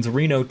mentions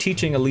Reno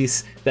teaching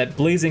Elise that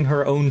blazing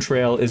her own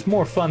trail is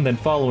more fun than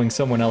following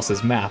someone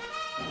else's map,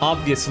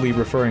 obviously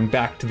referring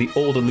back to the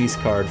old Elise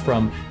card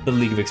from the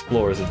League of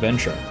Explorers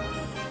adventure.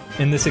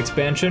 In this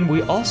expansion,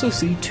 we also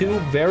see two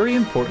very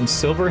important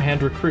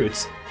Silverhand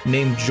recruits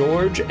named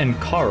George and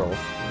Carl,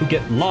 who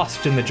get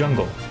lost in the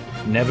jungle,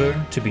 never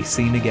to be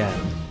seen again.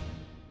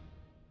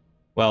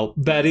 Well,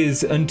 that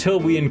is, until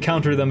we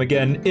encounter them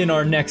again in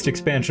our next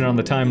expansion on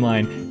the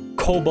timeline,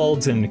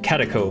 Kobolds and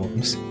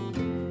Catacombs.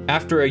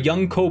 After a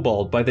young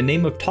kobold by the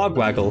name of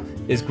Togwaggle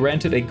is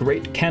granted a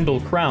great candle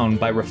crown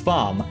by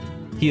Rafam,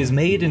 he is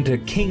made into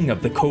king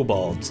of the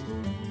kobolds.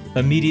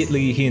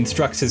 Immediately, he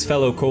instructs his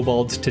fellow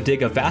kobolds to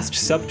dig a vast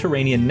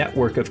subterranean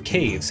network of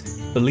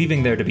caves,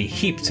 believing there to be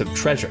heaps of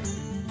treasure.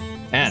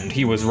 And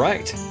he was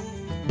right.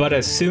 But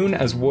as soon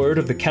as word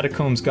of the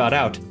catacombs got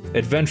out,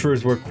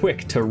 adventurers were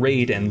quick to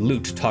raid and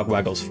loot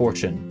Togwaggle's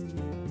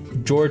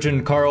fortune. George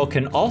and Carl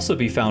can also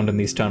be found in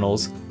these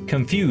tunnels,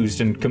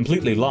 confused and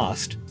completely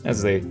lost,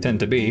 as they tend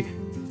to be.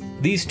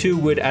 These two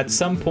would at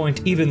some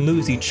point even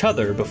lose each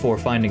other before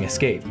finding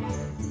escape.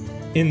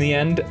 In the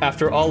end,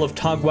 after all of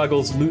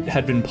Togwaggle's loot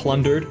had been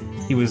plundered,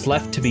 he was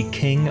left to be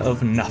king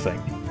of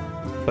nothing.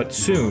 But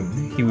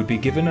soon, he would be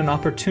given an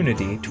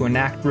opportunity to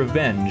enact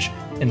revenge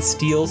and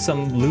steal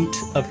some loot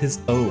of his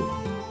own.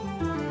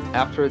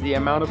 After the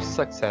amount of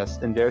success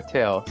in their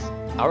tales,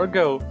 our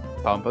goat,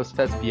 Pampas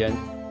Thespian,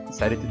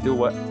 decided to do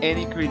what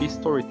any greedy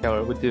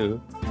storyteller would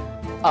do.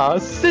 A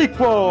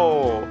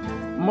sequel!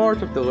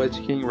 March of the Lich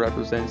King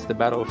represents the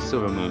Battle of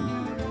Silvermoon,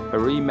 but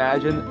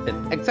reimagined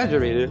and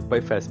exaggerated by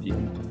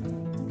Thespian.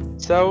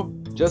 So,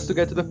 just to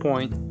get to the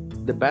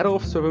point, the Battle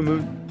of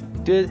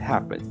Silvermoon did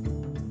happen,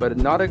 but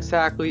not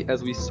exactly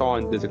as we saw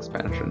in this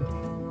expansion.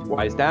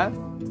 Why is that?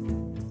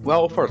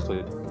 Well,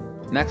 firstly,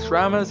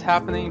 Naxxramas is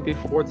happening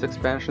before its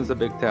expansion is a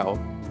big tell,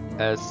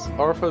 as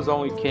Arthas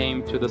only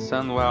came to the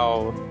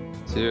Sunwell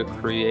to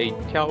create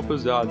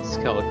Kel'Thuzad's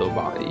skeletal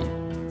body.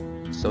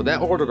 So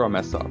that order got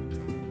messed up.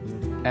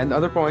 And the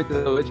other point is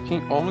that the Lich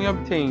King only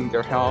obtained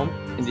their helm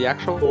in the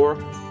actual war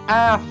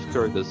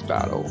after this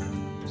battle.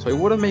 So it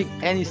wouldn't make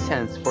any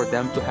sense for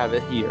them to have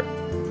it here.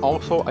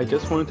 Also, I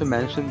just wanted to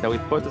mention that we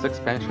put this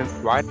expansion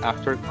right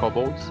after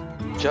Kobolds,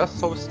 just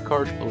so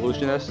Scourge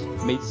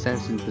Illusionists made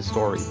sense in the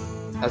story,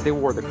 as they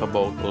were the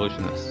Kobold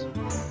Illusionists.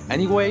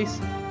 Anyways,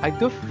 I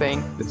do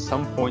think that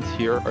some points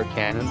here are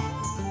canon,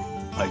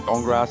 like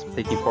Dawngrasp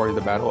taking part in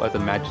the battle as a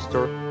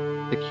Magister,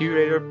 the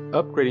Curator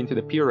upgrading to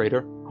the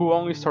Curator, who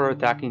only started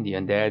attacking the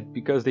undead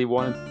because they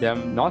wanted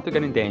them not to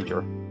get in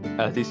danger,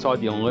 as they saw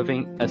the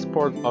unliving as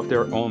part of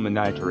their own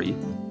menagerie.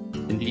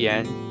 In the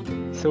end,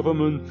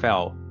 Silvermoon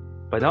fell,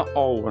 but not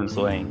all were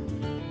slain.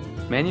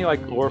 Many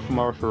like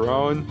Lor'themar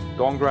Theron,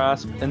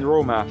 Dawngrasp, and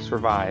Romath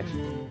survived,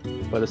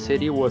 but the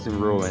city was in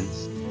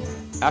ruins.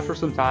 After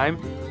some time,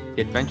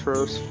 the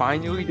adventurers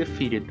finally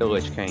defeated the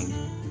Lich King.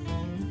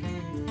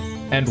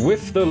 And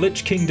with the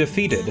Lich King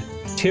defeated,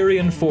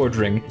 Tyrion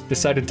Fordring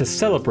decided to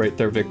celebrate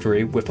their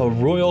victory with a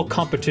royal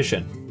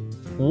competition.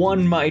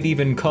 One might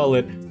even call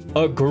it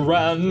a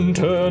grand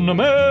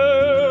tournament!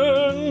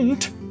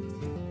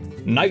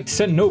 knights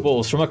and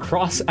nobles from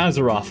across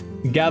Azeroth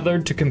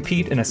gathered to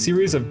compete in a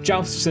series of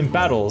jousts and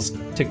battles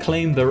to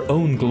claim their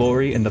own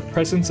glory in the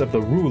presence of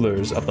the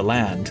rulers of the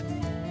land.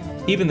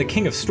 Even the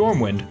King of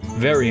Stormwind,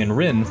 Varian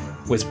Rin,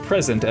 was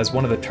present as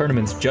one of the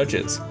tournament's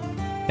judges.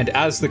 And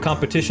as the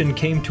competition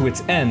came to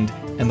its end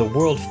and the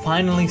world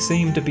finally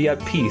seemed to be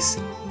at peace,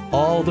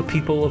 all the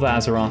people of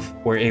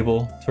Azeroth were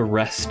able to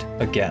rest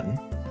again.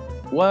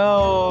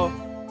 Well,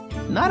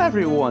 not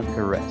everyone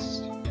could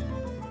rest,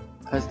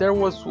 as there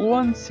was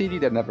one city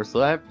that never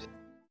slept,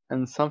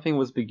 and something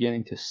was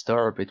beginning to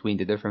stir between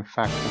the different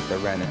factions that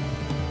ran it.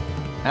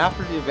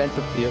 After the events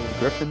of the Old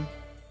Griffin,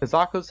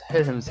 Kazakus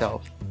hid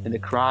himself in the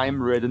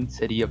crime-ridden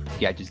city of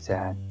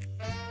Gadgetzan.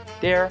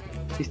 There,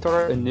 he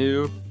started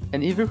anew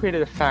and even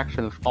created a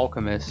faction of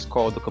alchemists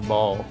called the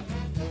Cabal.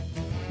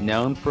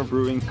 Known for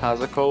brewing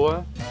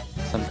Kazakoa,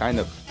 some kind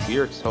of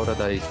weird soda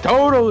that is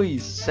totally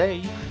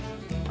safe.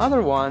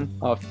 Another one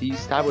of the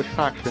established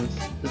factions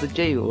is the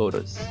Jade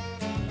Lotus,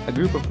 a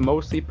group of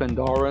mostly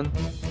Pandaran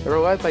that are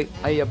led by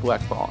Aya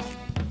Blackball,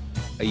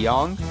 a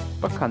young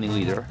but cunning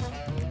leader.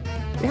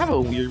 They have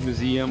a weird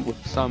museum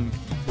with some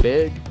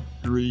big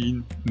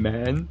green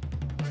men,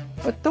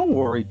 but don't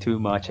worry too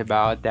much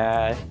about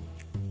that.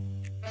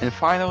 And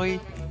finally,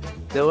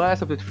 the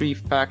last of the three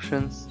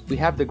factions, we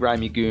have the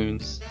Grimy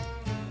Goons.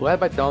 Led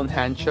by Don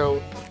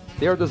Hancho,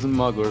 they are the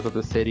smugglers of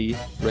the city,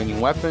 bringing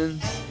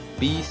weapons,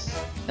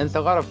 beasts, and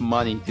a lot of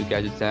money to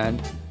Gadgetzan.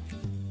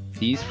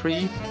 These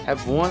three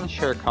have one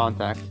shared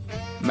contact,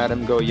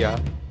 Madame Goya.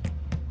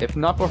 If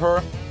not for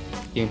her,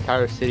 the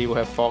entire city would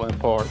have fallen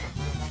apart.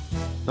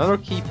 Another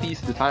key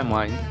piece of the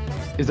timeline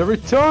is the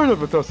return of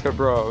the Tuska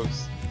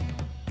Bros.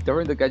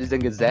 During the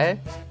Gadgetzan Gazette,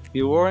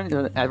 we learned in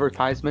an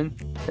advertisement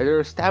that they're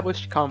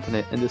established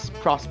company in this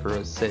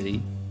prosperous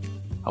city.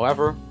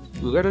 However,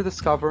 we later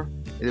discover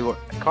that they were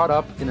caught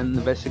up in an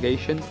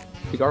investigation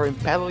regarding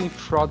peddling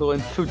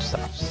fraudulent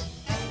foodstuffs.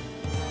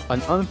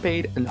 An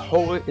unpaid and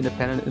wholly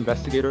independent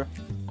investigator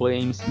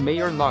blames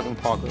Mayor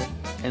Noggentogger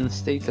and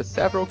states that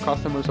several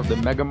customers of the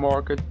mega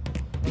market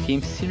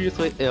became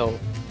seriously ill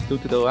due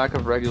to the lack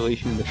of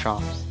regulation in the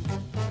shops,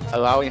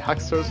 allowing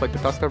hucksters like the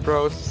Tuska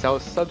Bros to sell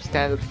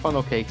substandard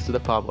funnel cakes to the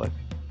public.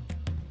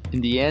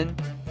 In the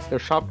end, their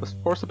shop was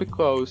forcibly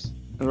closed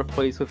and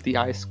replaced with the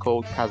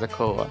ice-cold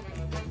Kazakoa.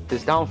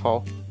 This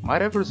downfall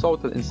might have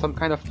resulted in some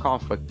kind of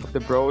conflict with the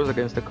Bros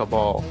against the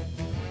Cabal,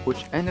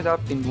 which ended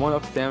up in one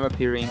of them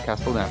appearing in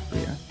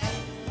Castlefria.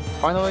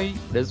 Finally,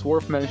 it is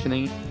worth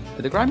mentioning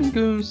that the Grimy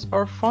Goons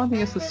are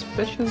fronting a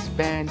suspicious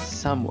band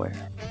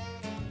somewhere.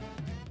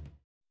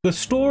 The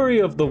story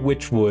of the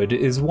Witchwood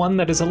is one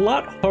that is a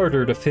lot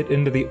harder to fit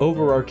into the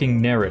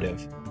overarching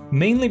narrative,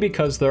 mainly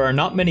because there are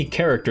not many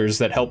characters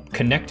that help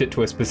connect it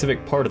to a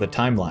specific part of the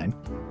timeline,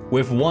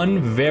 with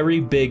one very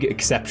big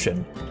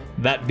exception,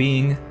 that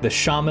being the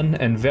shaman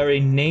and very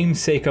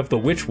namesake of the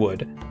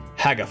Witchwood,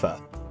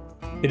 Hagatha.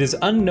 It is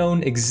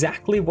unknown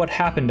exactly what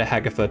happened to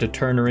Hagatha to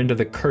turn her into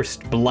the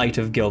cursed blight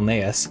of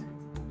Gilneas.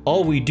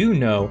 All we do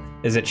know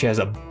is that she has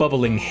a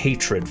bubbling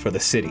hatred for the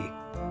city.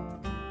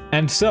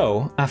 And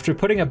so, after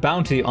putting a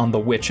bounty on the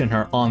witch and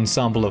her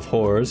ensemble of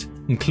horrors,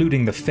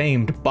 including the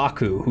famed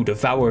Baku who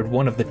devoured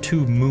one of the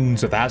 2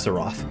 moons of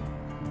Azeroth,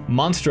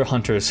 monster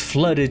hunters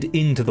flooded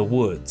into the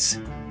woods.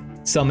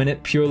 Some in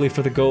it purely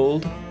for the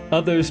gold,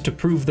 others to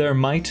prove their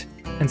might,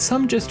 and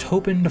some just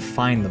hoping to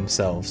find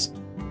themselves.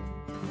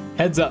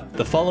 Heads up,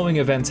 the following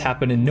events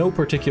happen in no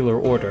particular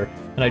order,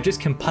 and I just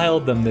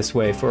compiled them this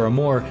way for a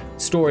more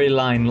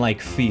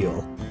storyline-like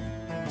feel.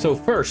 So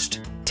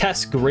first,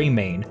 Tess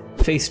Greymane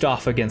faced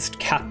off against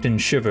Captain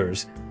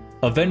Shivers,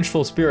 a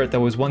vengeful spirit that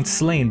was once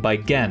slain by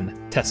Gen,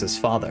 Tess's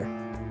father,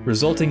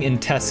 resulting in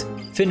Tess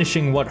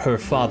finishing what her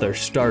father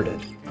started.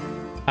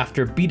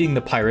 After beating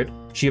the pirate,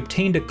 she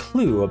obtained a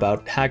clue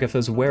about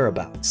Hagatha's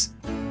whereabouts.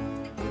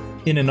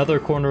 In another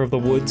corner of the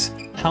woods,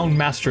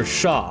 Houndmaster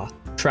Shaw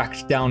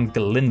tracked down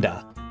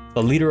Galinda,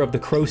 the leader of the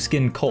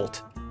Crowskin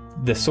cult.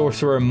 The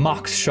sorcerer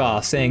mocks Shaw,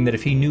 saying that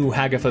if he knew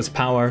Hagatha's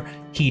power,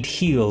 he'd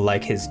heal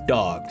like his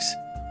dogs.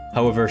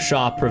 However,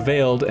 Shaw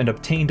prevailed and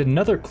obtained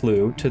another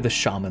clue to the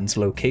shaman's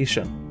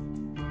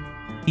location.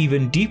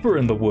 Even deeper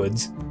in the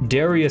woods,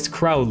 Darius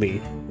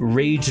Crowley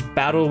waged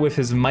battle with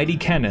his mighty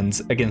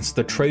cannons against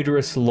the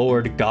traitorous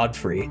Lord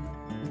Godfrey.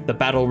 The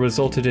battle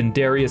resulted in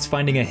Darius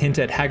finding a hint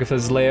at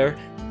Hagatha's lair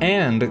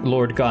and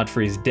Lord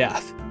Godfrey's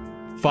death.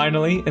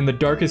 Finally, in the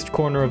darkest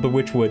corner of the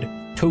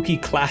Witchwood, Toki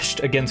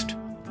clashed against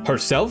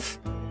herself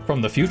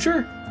from the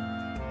future?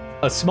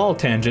 A small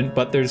tangent,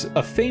 but there's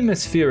a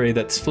famous theory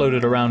that's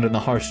floated around in the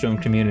Hearthstone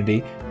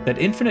community that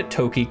Infinite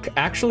Toki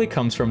actually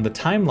comes from the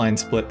timeline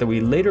split that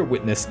we later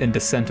witness in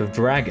Descent of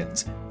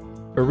Dragons,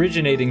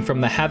 originating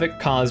from the havoc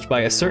caused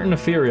by a certain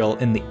ethereal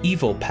in the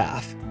evil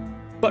path.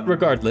 But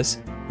regardless,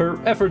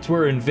 her efforts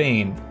were in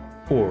vain.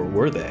 Or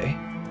were they?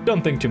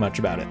 Don't think too much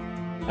about it,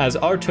 as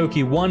our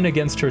Toki won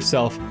against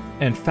herself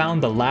and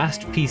found the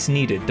last piece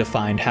needed to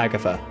find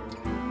Hagatha.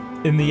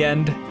 In the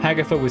end,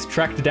 Hagatha was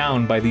tracked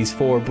down by these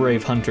 4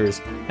 brave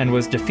hunters and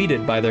was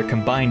defeated by their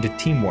combined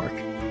teamwork.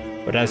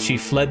 But as she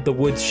fled the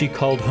woods she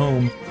called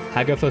home,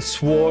 Hagatha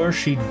swore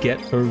she'd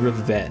get her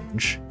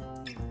revenge.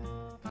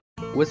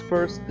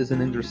 Whispers is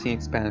an interesting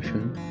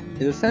expansion,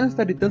 in the sense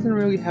that it doesn't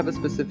really have a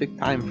specific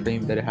time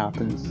frame that it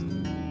happens.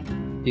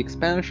 The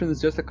expansion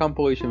is just a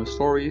compilation of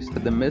stories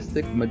that the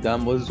mystic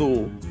Madame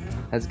Lazul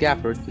has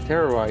gathered to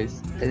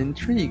terrorize and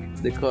intrigue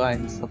the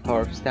clients of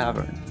Hearth's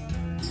Tavern.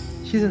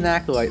 She's an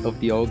acolyte of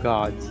the old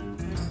gods,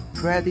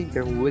 spreading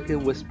their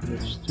wicked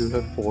whispers to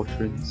her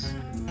fortunes.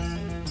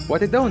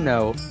 What they don't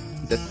know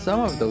is that some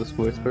of those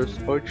whispers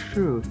are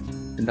true,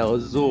 and that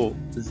Lazul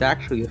is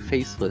actually a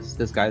faceless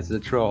disguised as a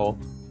troll.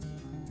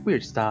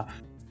 Weird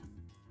stuff.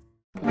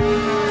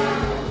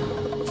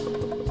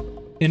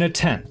 In a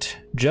tent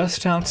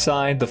just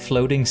outside the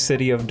floating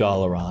city of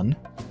Dalaran,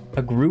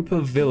 a group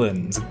of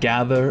villains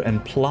gather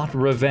and plot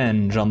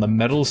revenge on the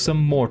meddlesome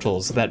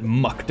mortals that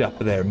mucked up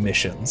their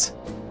missions.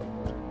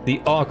 The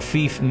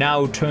Archfief,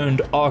 now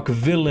turned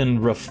Arch-villain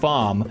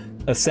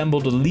Rafam,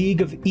 assembled a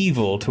league of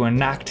evil to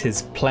enact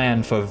his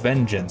plan for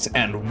vengeance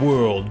and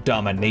world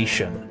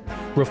domination.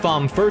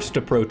 Rafam first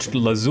approached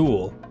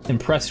Lazul.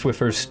 Impressed with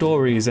her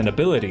stories and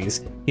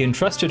abilities, he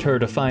entrusted her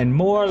to find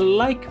more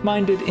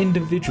like-minded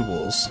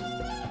individuals.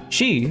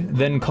 She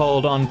then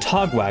called on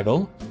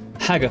Togwaggle,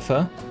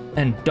 Hagatha,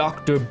 and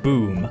Dr.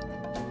 Boom.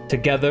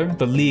 Together,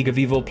 the League of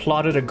Evil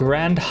plotted a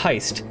grand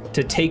heist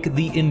to take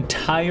the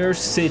entire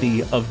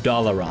city of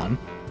Dalaran.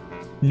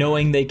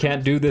 Knowing they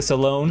can't do this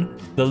alone,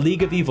 the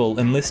League of Evil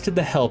enlisted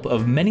the help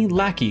of many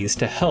lackeys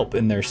to help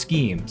in their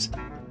schemes.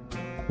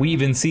 We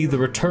even see the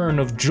return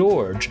of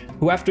George,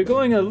 who after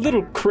going a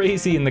little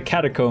crazy in the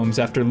catacombs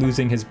after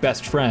losing his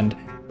best friend,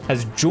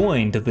 has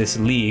joined this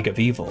League of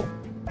Evil.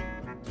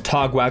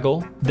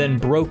 Togwaggle then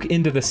broke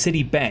into the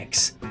city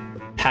banks.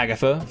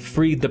 Hagatha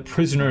freed the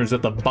prisoners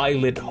of the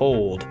Violet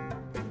Hold.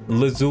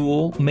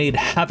 Lazul made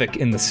havoc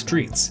in the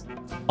streets,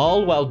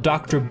 all while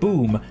Dr.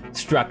 Boom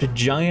strapped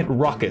giant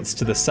rockets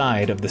to the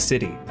side of the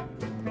city.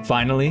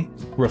 Finally,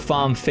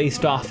 Rafam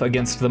faced off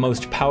against the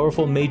most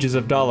powerful mages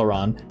of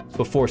Dalaran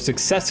before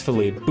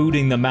successfully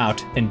booting them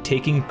out and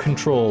taking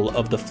control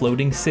of the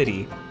floating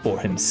city for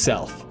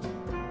himself.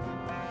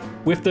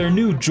 With their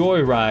new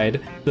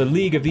joyride, the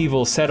League of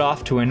Evil set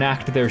off to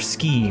enact their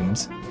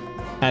schemes,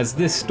 as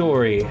this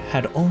story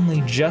had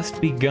only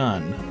just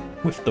begun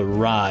with the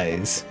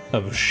rise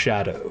of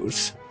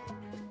shadows.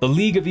 The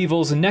League of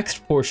Evil's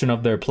next portion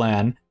of their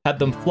plan had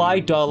them fly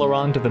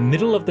Dalaran to the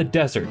middle of the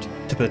desert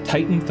to the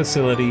Titan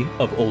facility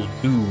of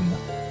Uldum.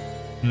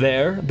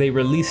 There, they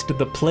released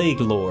the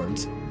Plague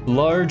Lords,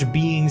 large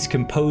beings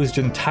composed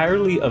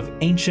entirely of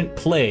ancient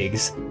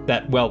plagues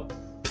that, well,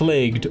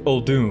 plagued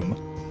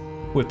Uldum.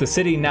 With the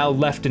city now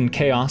left in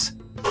chaos,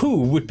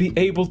 who would be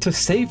able to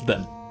save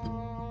them?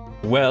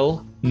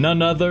 Well,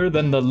 none other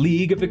than the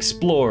League of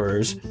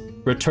Explorers,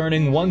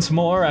 returning once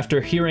more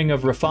after hearing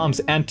of Rafam's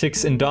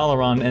antics in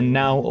Dalaran and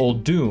now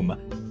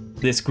Uldum.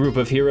 This group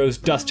of heroes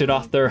dusted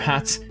off their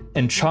hats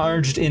and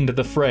charged into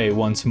the fray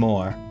once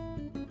more.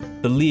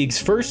 The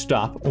League's first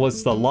stop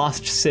was the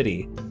Lost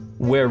City,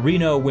 where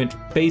Reno went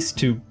face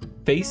to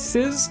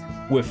faces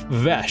with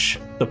Vesh,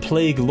 the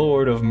Plague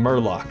Lord of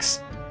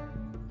Murlocs.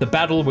 The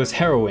battle was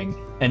harrowing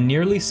and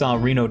nearly saw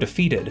Reno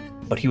defeated,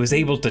 but he was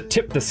able to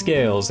tip the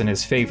scales in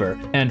his favor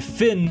and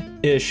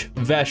finish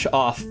Vesh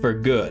off for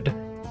good.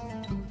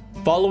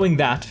 Following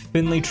that,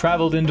 Finley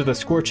traveled into the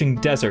scorching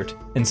desert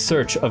in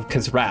search of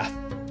Khazrath,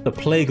 the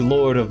Plague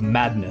Lord of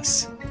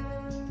Madness.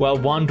 While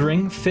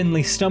wandering,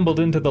 Finley stumbled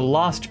into the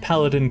lost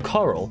paladin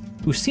Carl,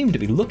 who seemed to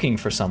be looking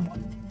for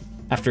someone.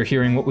 After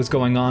hearing what was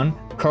going on,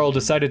 Carl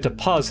decided to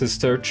pause his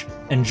search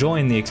and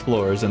join the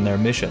explorers in their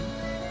mission.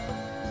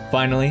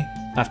 Finally,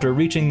 after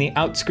reaching the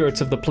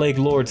outskirts of the Plague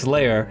Lord's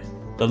lair,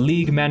 the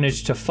League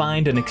managed to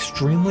find an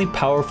extremely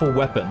powerful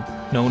weapon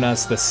known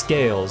as the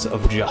Scales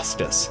of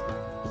Justice.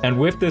 And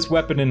with this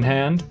weapon in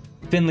hand,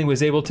 Finley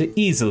was able to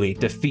easily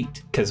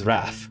defeat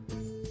Khazrath.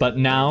 But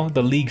now,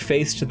 the League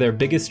faced their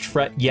biggest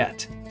threat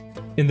yet.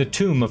 In the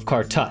tomb of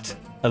Kartut,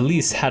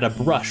 Elise had a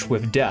brush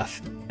with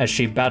death as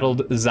she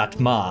battled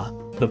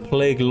Zatma, the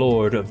Plague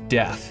Lord of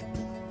Death.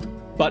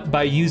 But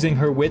by using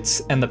her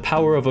wits and the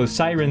power of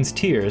Osiren's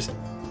tears,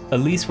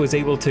 Elise was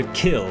able to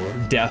kill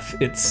death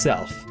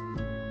itself.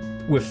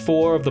 With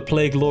 4 of the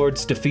Plague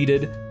Lords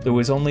defeated, there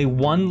was only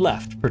one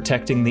left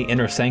protecting the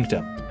inner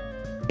sanctum.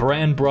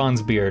 Bran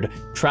Bronzebeard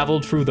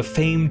traveled through the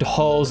famed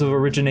halls of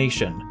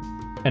origination,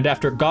 and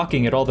after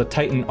gawking at all the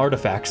Titan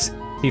artifacts,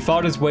 he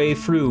fought his way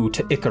through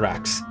to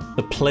Icarax,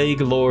 the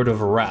Plague Lord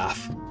of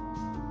Wrath.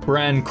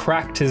 Bran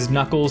cracked his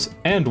knuckles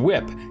and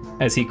whip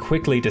as he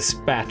quickly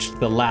dispatched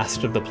the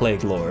last of the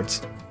Plague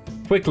Lords.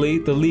 Quickly,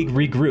 the League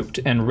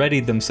regrouped and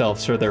readied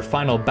themselves for their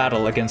final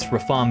battle against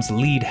Rafam's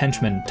lead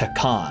henchman,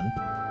 Takan.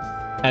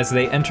 As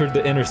they entered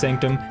the inner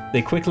sanctum,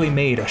 they quickly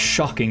made a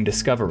shocking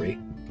discovery.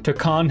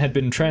 Takan had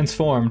been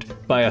transformed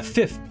by a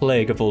 5th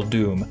plague of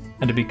Uldum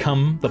and had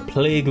become the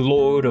Plague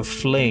Lord of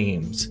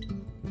Flames.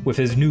 With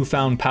his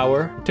newfound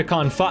power,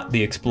 Takan fought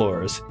the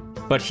explorers,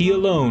 but he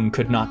alone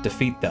could not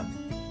defeat them.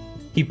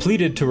 He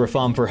pleaded to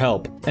Rafam for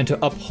help and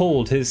to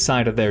uphold his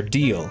side of their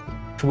deal,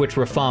 to which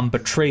Rafam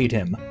betrayed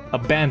him,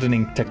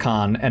 abandoning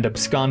Takan and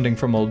absconding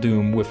from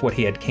Uldum with what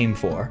he had came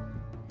for.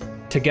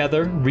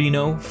 Together,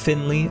 Reno,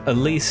 Finley,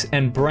 Elise,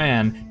 and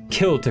Bran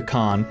killed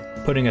Takan,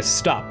 putting a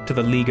stop to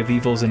the League of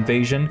Evil's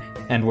invasion,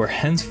 and were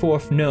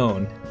henceforth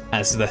known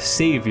as the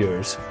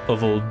Saviors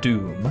of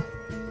Uldum.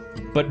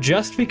 But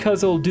just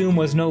because Uldum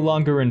was no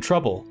longer in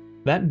trouble,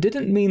 that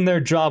didn't mean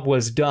their job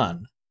was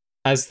done,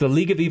 as the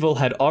League of Evil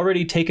had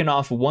already taken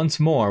off once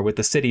more with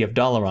the city of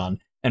Dalaran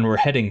and were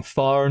heading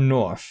far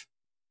north.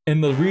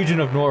 In the region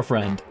of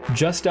Northrend,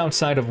 just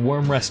outside of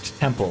Wormrest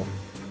Temple,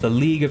 the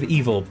League of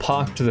Evil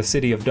pocked the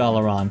city of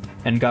Dalaran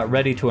and got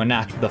ready to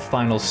enact the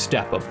final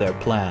step of their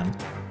plan.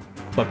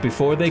 But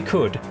before they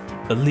could,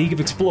 the League of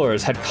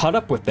Explorers had caught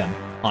up with them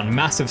on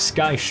massive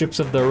sky ships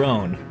of their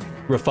own.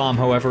 Ratham,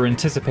 however,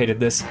 anticipated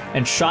this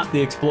and shot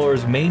the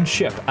Explorers' main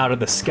ship out of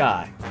the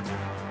sky.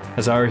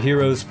 As our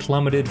heroes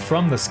plummeted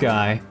from the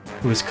sky,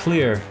 it was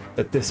clear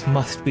that this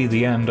must be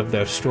the end of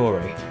their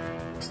story.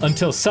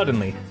 Until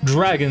suddenly,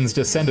 dragons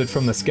descended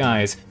from the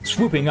skies,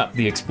 swooping up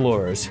the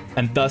Explorers,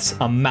 and thus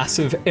a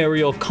massive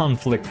aerial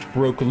conflict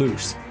broke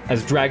loose,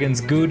 as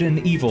dragons good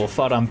and evil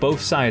fought on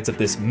both sides of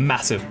this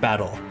massive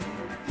battle.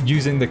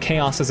 Using the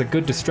chaos as a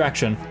good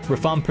distraction,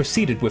 Ratham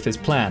proceeded with his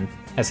plan,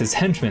 as his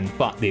henchmen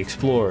fought the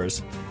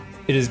Explorers.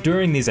 It is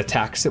during these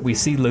attacks that we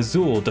see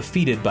Lazul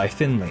defeated by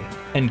Finley,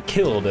 and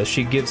killed as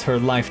she gives her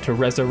life to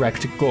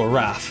resurrect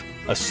Gorath,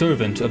 a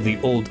servant of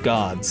the old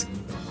gods.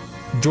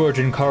 George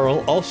and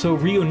Carl also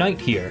reunite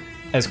here,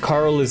 as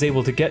Carl is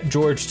able to get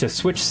George to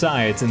switch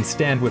sides and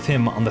stand with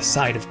him on the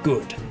side of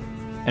good.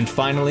 And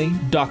finally,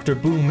 Dr.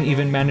 Boom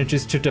even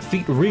manages to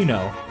defeat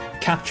Reno,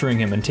 capturing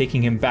him and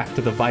taking him back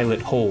to the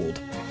Violet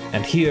Hold.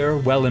 And here,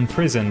 well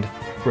imprisoned,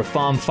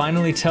 Ratham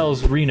finally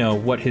tells Reno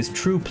what his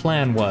true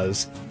plan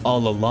was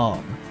all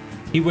along.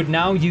 He would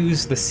now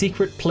use the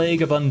secret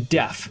plague of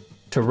undeath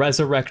to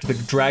resurrect the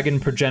dragon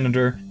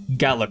progenitor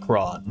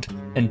Galakrond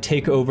and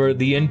take over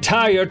the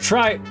entire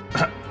planet.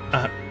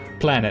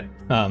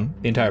 The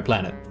entire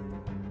planet.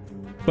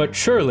 But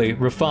surely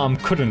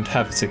Ratham couldn't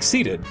have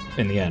succeeded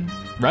in the end,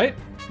 right?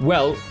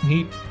 Well,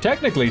 he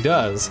technically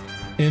does.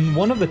 In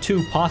one of the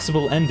two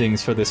possible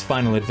endings for this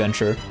final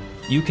adventure,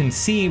 you can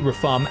see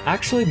Ratham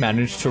actually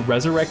managed to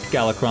resurrect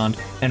Galakrond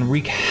and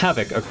wreak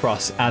havoc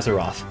across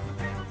Azeroth.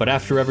 But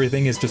after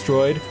everything is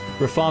destroyed,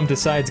 Ratham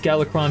decides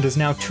Galakrond is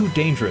now too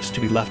dangerous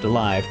to be left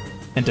alive,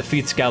 and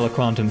defeats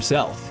Galakrond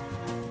himself.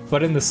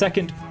 But in the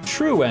second,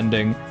 true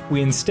ending,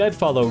 we instead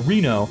follow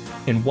Reno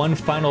in one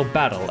final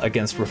battle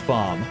against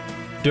Ratham.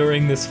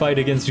 During this fight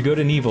against good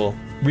and evil,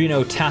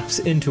 Reno taps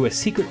into a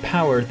secret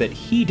power that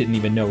he didn't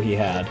even know he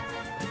had,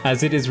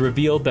 as it is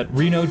revealed that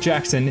Reno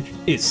Jackson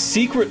is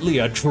secretly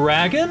a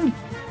dragon?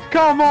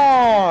 Come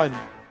on!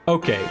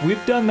 Okay,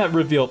 we've done that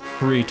reveal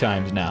 3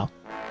 times now.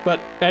 But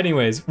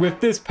anyways, with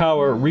this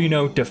power,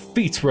 Reno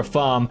defeats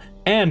Ratham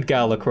and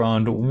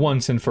Galakrond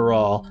once and for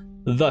all,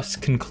 thus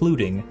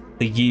concluding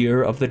the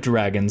Year of the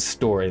Dragon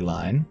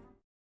storyline.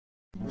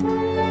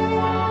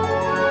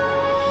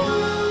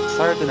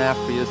 Sire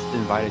Denafrius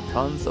invited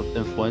tons of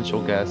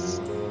influential guests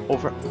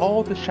over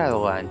all the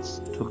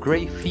Shadowlands to a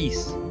great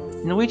feast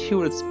in which he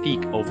would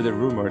speak over the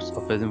rumors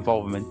of his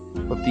involvement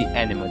with the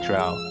Anima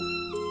Drow.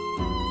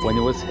 When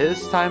it was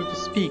his time to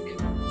speak,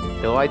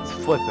 the lights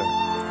flickered.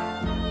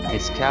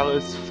 His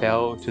callus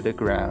fell to the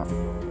ground.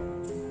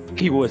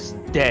 He was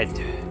dead.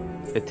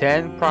 The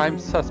 10 prime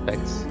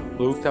suspects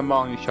looked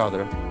among each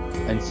other,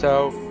 and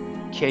so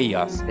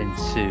chaos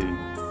ensued.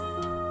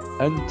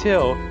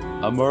 Until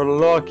a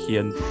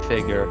Murlocian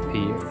figure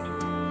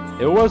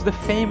appeared. It was the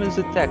famous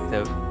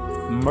detective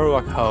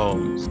Murloc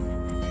Holmes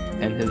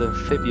and his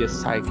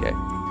amphibious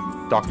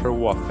sidekick, Dr.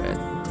 Waffen.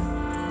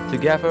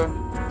 Together,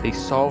 they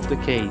solved the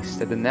case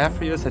that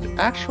Denafrius had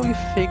actually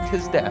faked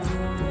his death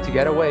to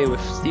get away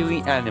with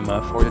stealing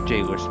anima for the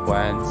jailer's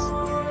plans.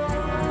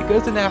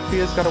 Because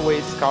Denafrius got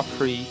away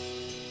scot-free,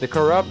 the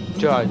corrupt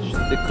judge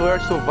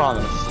declared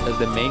Sylvanas as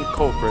the main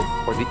culprit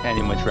for the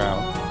Anima Drow.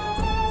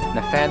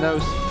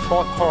 Nathanos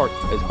fought hard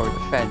as her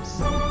defense,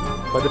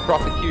 but the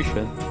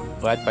prosecution,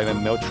 led by the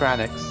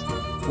Miltranix,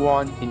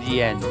 won in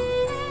the end,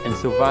 and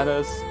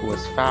Sylvanas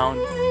was found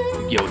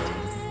guilty.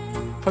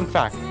 Fun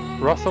fact,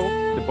 Russell,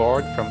 the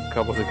bard from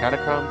Cobbles and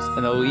Catacombs,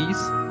 and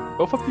Elise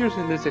both appears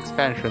in this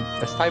expansion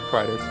as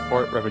typewriters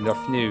for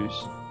Revendorf News.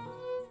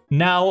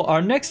 Now,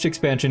 our next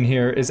expansion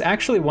here is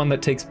actually one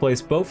that takes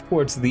place both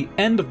towards the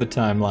end of the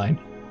timeline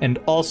and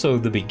also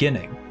the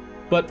beginning.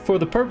 But for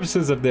the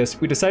purposes of this,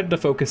 we decided to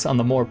focus on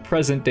the more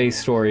present-day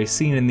story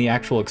seen in the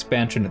actual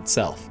expansion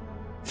itself.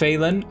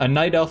 Phelan, a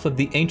night elf of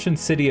the ancient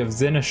city of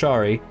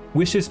Zinashari,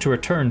 wishes to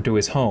return to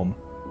his home.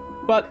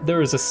 But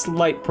there is a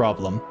slight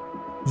problem.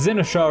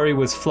 Zinashari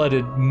was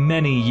flooded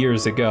many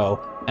years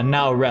ago, and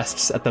now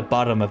rests at the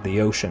bottom of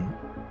the ocean.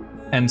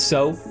 And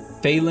so,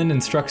 Phelan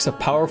instructs a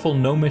powerful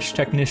gnomish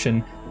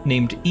technician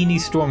named Eni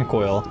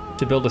Stormcoil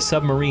to build a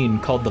submarine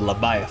called the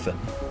Leviathan.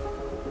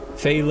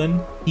 Phelan,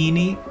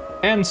 Eni,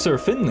 and Sir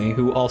Finley,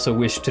 who also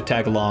wished to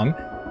tag along,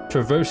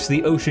 traverse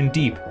the ocean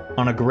deep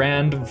on a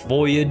grand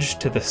voyage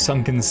to the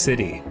sunken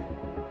city.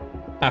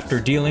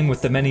 After dealing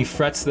with the many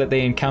threats that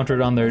they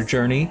encountered on their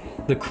journey,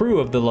 the crew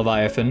of the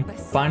Leviathan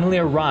finally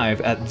arrive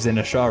at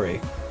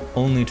Zinashari,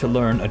 only to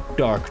learn a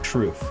dark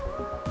truth.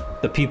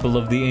 The people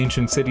of the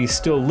ancient city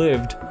still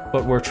lived,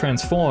 but were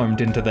transformed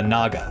into the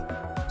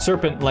Naga,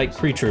 serpent-like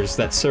creatures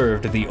that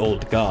served the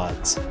old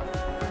gods.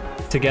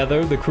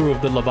 Together, the crew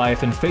of the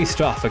Leviathan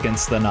faced off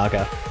against the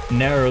Naga,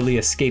 narrowly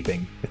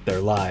escaping with their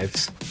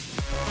lives.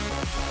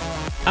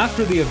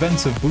 After the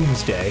events of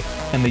Boomsday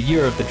and the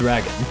Year of the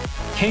Dragon,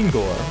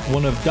 Kangor,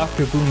 one of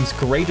Dr. Boom's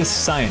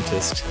greatest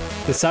scientists,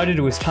 decided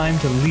it was time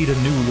to lead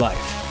a new life,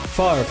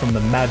 far from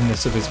the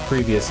madness of his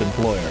previous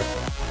employer.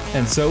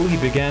 And so he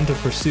began to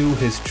pursue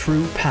his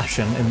true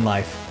passion in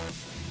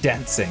life,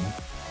 dancing,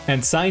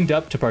 and signed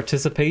up to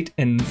participate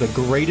in the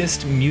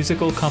greatest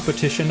musical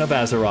competition of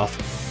Azeroth,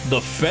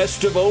 the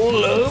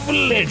Festival of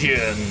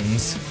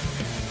Legends.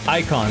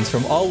 Icons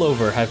from all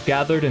over have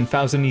gathered in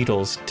Thousand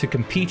Needles to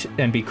compete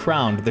and be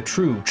crowned the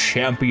true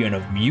champion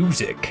of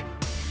music.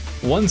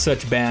 One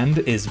such band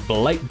is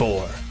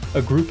Blightbore,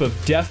 a group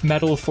of death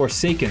metal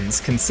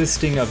Forsakens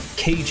consisting of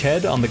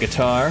Cagehead on the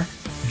guitar,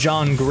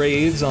 John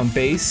Graves on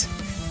bass,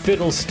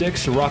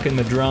 Fiddlesticks rocking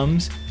the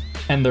drums,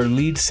 and their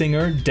lead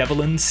singer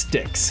Devlin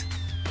Styx.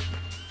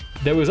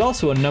 There was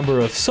also a number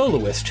of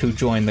soloists who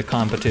joined the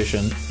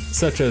competition,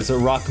 such as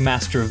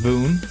Rockmaster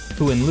Voon,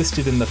 who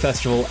enlisted in the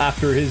festival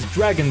after his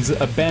dragons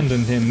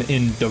abandoned him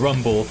in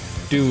Darumble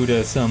due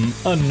to some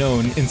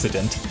unknown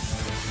incident.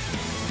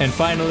 And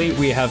finally,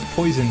 we have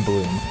Poison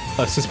Bloom,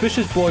 a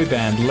suspicious boy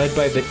band led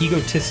by the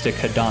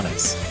egotistic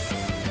Adonis.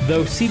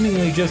 Though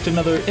seemingly just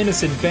another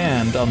innocent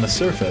band on the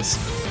surface,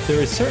 there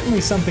is certainly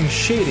something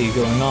shady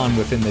going on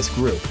within this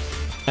group,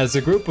 as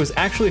the group was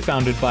actually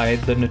founded by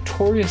the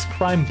notorious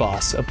crime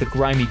boss of the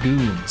Grimy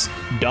Goons,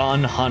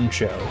 Don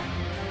Honcho.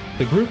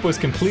 The group was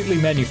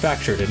completely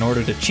manufactured in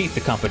order to cheat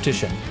the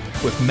competition,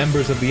 with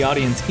members of the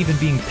audience even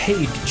being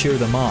paid to cheer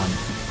them on.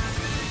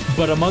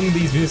 But among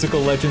these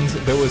musical legends,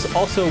 there was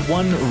also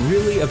one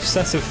really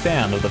obsessive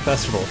fan of the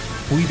festival,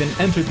 who even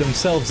entered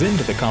themselves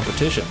into the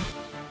competition,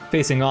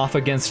 facing off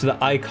against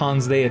the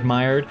icons they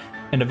admired,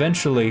 and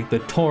eventually the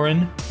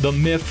Tauren, the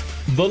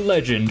myth, the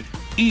legend,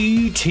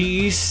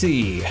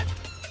 ETC.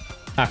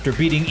 After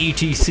beating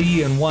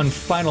ETC in one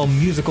final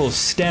musical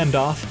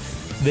standoff,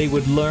 they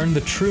would learn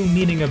the true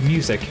meaning of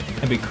music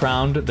and be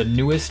crowned the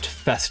newest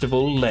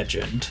festival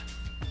legend.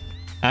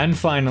 And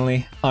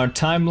finally, our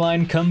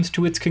timeline comes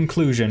to its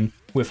conclusion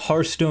with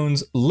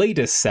Hearthstone's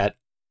latest set,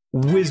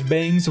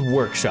 Whizbang's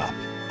Workshop.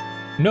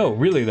 No,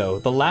 really though,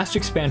 the last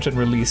expansion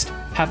released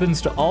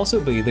happens to also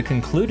be the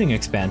concluding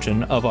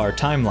expansion of our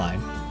timeline.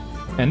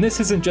 And this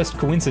isn't just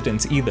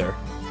coincidence either.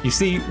 You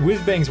see,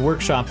 Whizbang's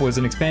Workshop was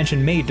an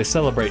expansion made to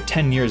celebrate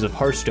 10 years of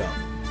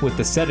Hearthstone, with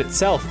the set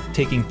itself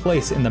taking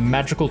place in the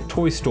magical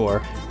toy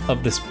store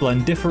of the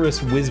splendiferous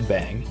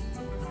Whizbang.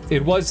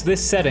 It was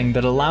this setting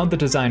that allowed the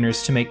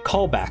designers to make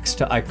callbacks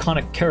to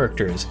iconic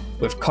characters,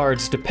 with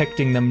cards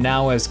depicting them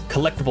now as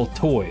collectible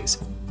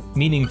toys.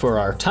 Meaning for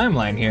our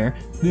timeline here,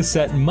 this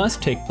set must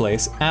take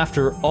place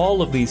after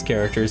all of these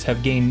characters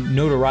have gained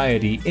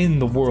notoriety in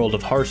the world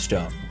of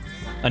Hearthstone.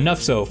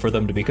 Enough so for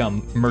them to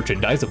become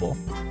merchandisable.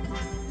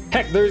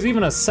 Heck, there's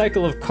even a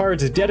cycle of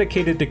cards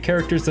dedicated to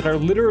characters that are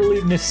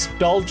literally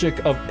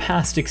nostalgic of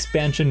past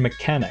expansion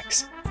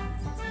mechanics.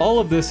 All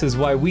of this is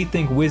why we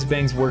think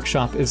Whizbang's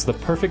Workshop is the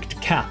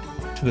perfect cap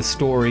to the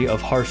story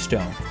of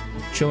Hearthstone,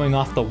 showing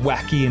off the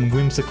wacky and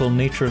whimsical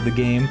nature of the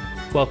game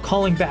while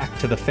calling back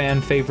to the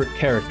fan-favorite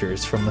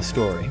characters from the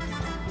story.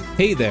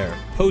 Hey there,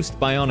 Post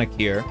Bionic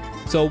here.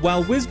 So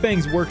while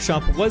Whizbang's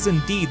Workshop was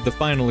indeed the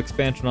final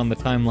expansion on the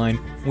timeline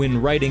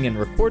when writing and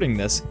recording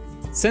this,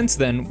 since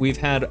then we've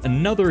had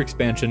another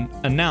expansion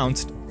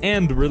announced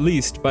and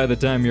released by the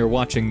time you're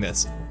watching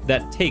this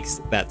that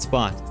takes that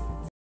spot.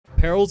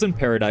 Perils in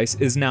Paradise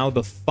is now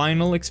the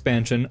final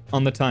expansion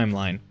on the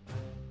timeline.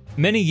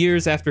 Many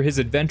years after his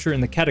adventure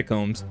in the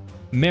catacombs,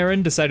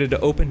 Marin decided to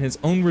open his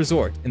own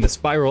resort in the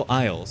Spiral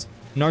Isles.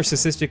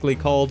 Narcissistically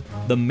called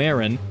the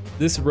Marin,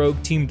 this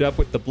rogue teamed up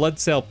with the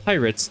Bloodsail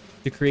Pirates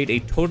to create a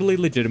totally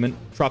legitimate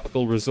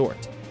tropical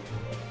resort.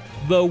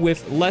 Though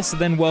with less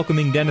than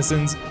welcoming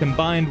denizens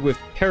combined with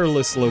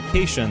perilous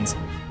locations,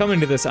 coming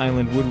to this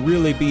island would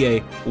really be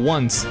a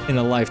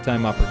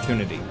once-in-a-lifetime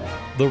opportunity.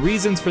 The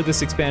reasons for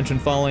this expansion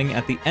falling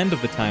at the end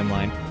of the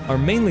timeline are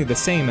mainly the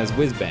same as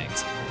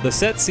Whizbang's. The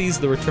set sees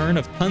the return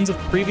of tons of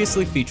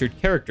previously featured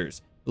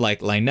characters, like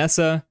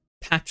Lynessa,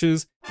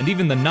 Patches, and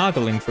even the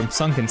Noggling from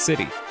Sunken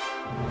City.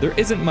 There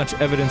isn't much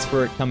evidence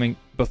for it coming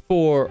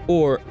before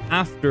or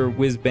after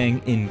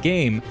Whizbang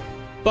in-game,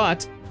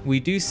 but we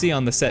do see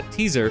on the set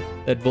teaser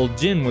that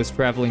Vol'jin was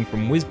traveling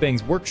from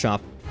Whizbang's Workshop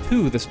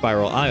to the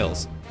Spiral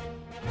Isles.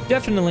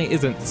 Definitely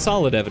isn't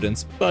solid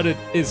evidence, but it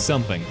is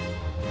something.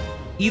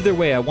 Either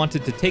way, I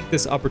wanted to take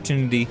this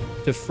opportunity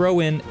to throw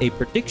in a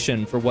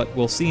prediction for what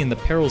we'll see in the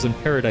Perils in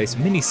Paradise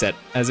miniset,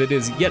 as it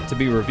is yet to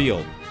be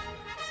revealed.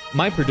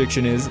 My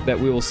prediction is that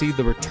we will see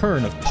the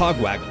return of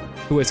Togwaggle,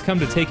 who has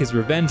come to take his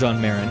revenge on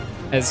Marin,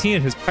 as he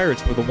and his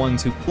pirates were the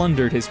ones who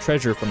plundered his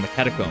treasure from the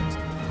catacombs.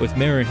 with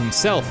Marin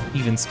himself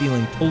even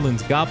stealing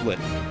Toland's goblet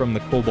from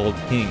the Kobold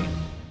King.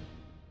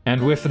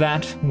 And with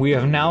that, we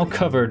have now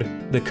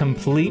covered the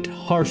complete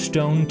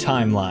Hearthstone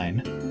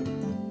timeline.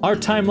 Our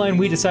timeline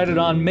we decided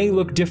on may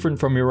look different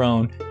from your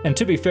own, and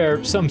to be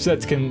fair, some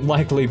sets can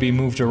likely be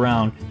moved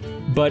around,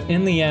 but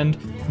in the end,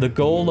 the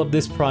goal of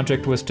this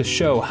project was to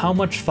show how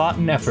much thought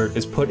and effort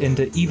is put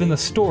into even the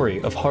story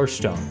of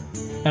Hearthstone,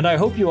 and I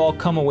hope you all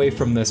come away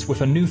from this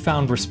with a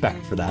newfound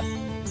respect for that.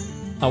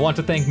 I want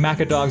to thank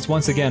Machadogps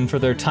once again for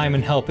their time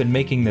and help in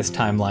making this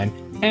timeline,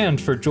 and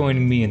for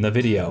joining me in the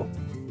video.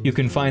 You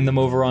can find them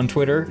over on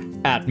Twitter,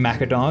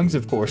 @Machadogps,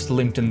 of course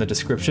linked in the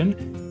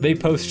description. They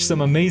post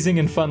some amazing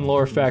and fun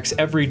lore facts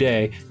every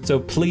day, so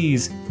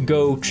please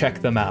go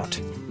check them out.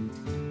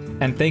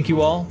 And thank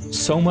you all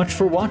so much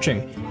for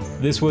watching.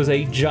 This was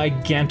a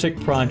gigantic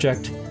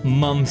project,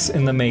 months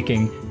in the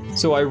making,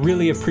 so I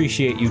really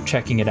appreciate you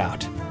checking it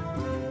out.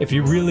 If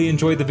you really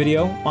enjoyed the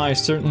video, I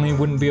certainly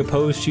wouldn't be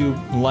opposed to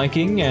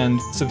liking and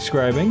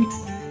subscribing.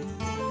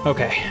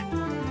 Okay,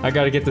 I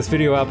gotta get this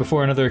video out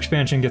before another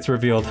expansion gets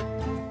revealed.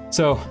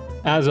 So,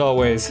 as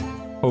always,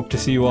 hope to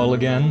see you all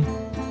again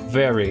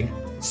very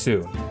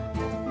soon.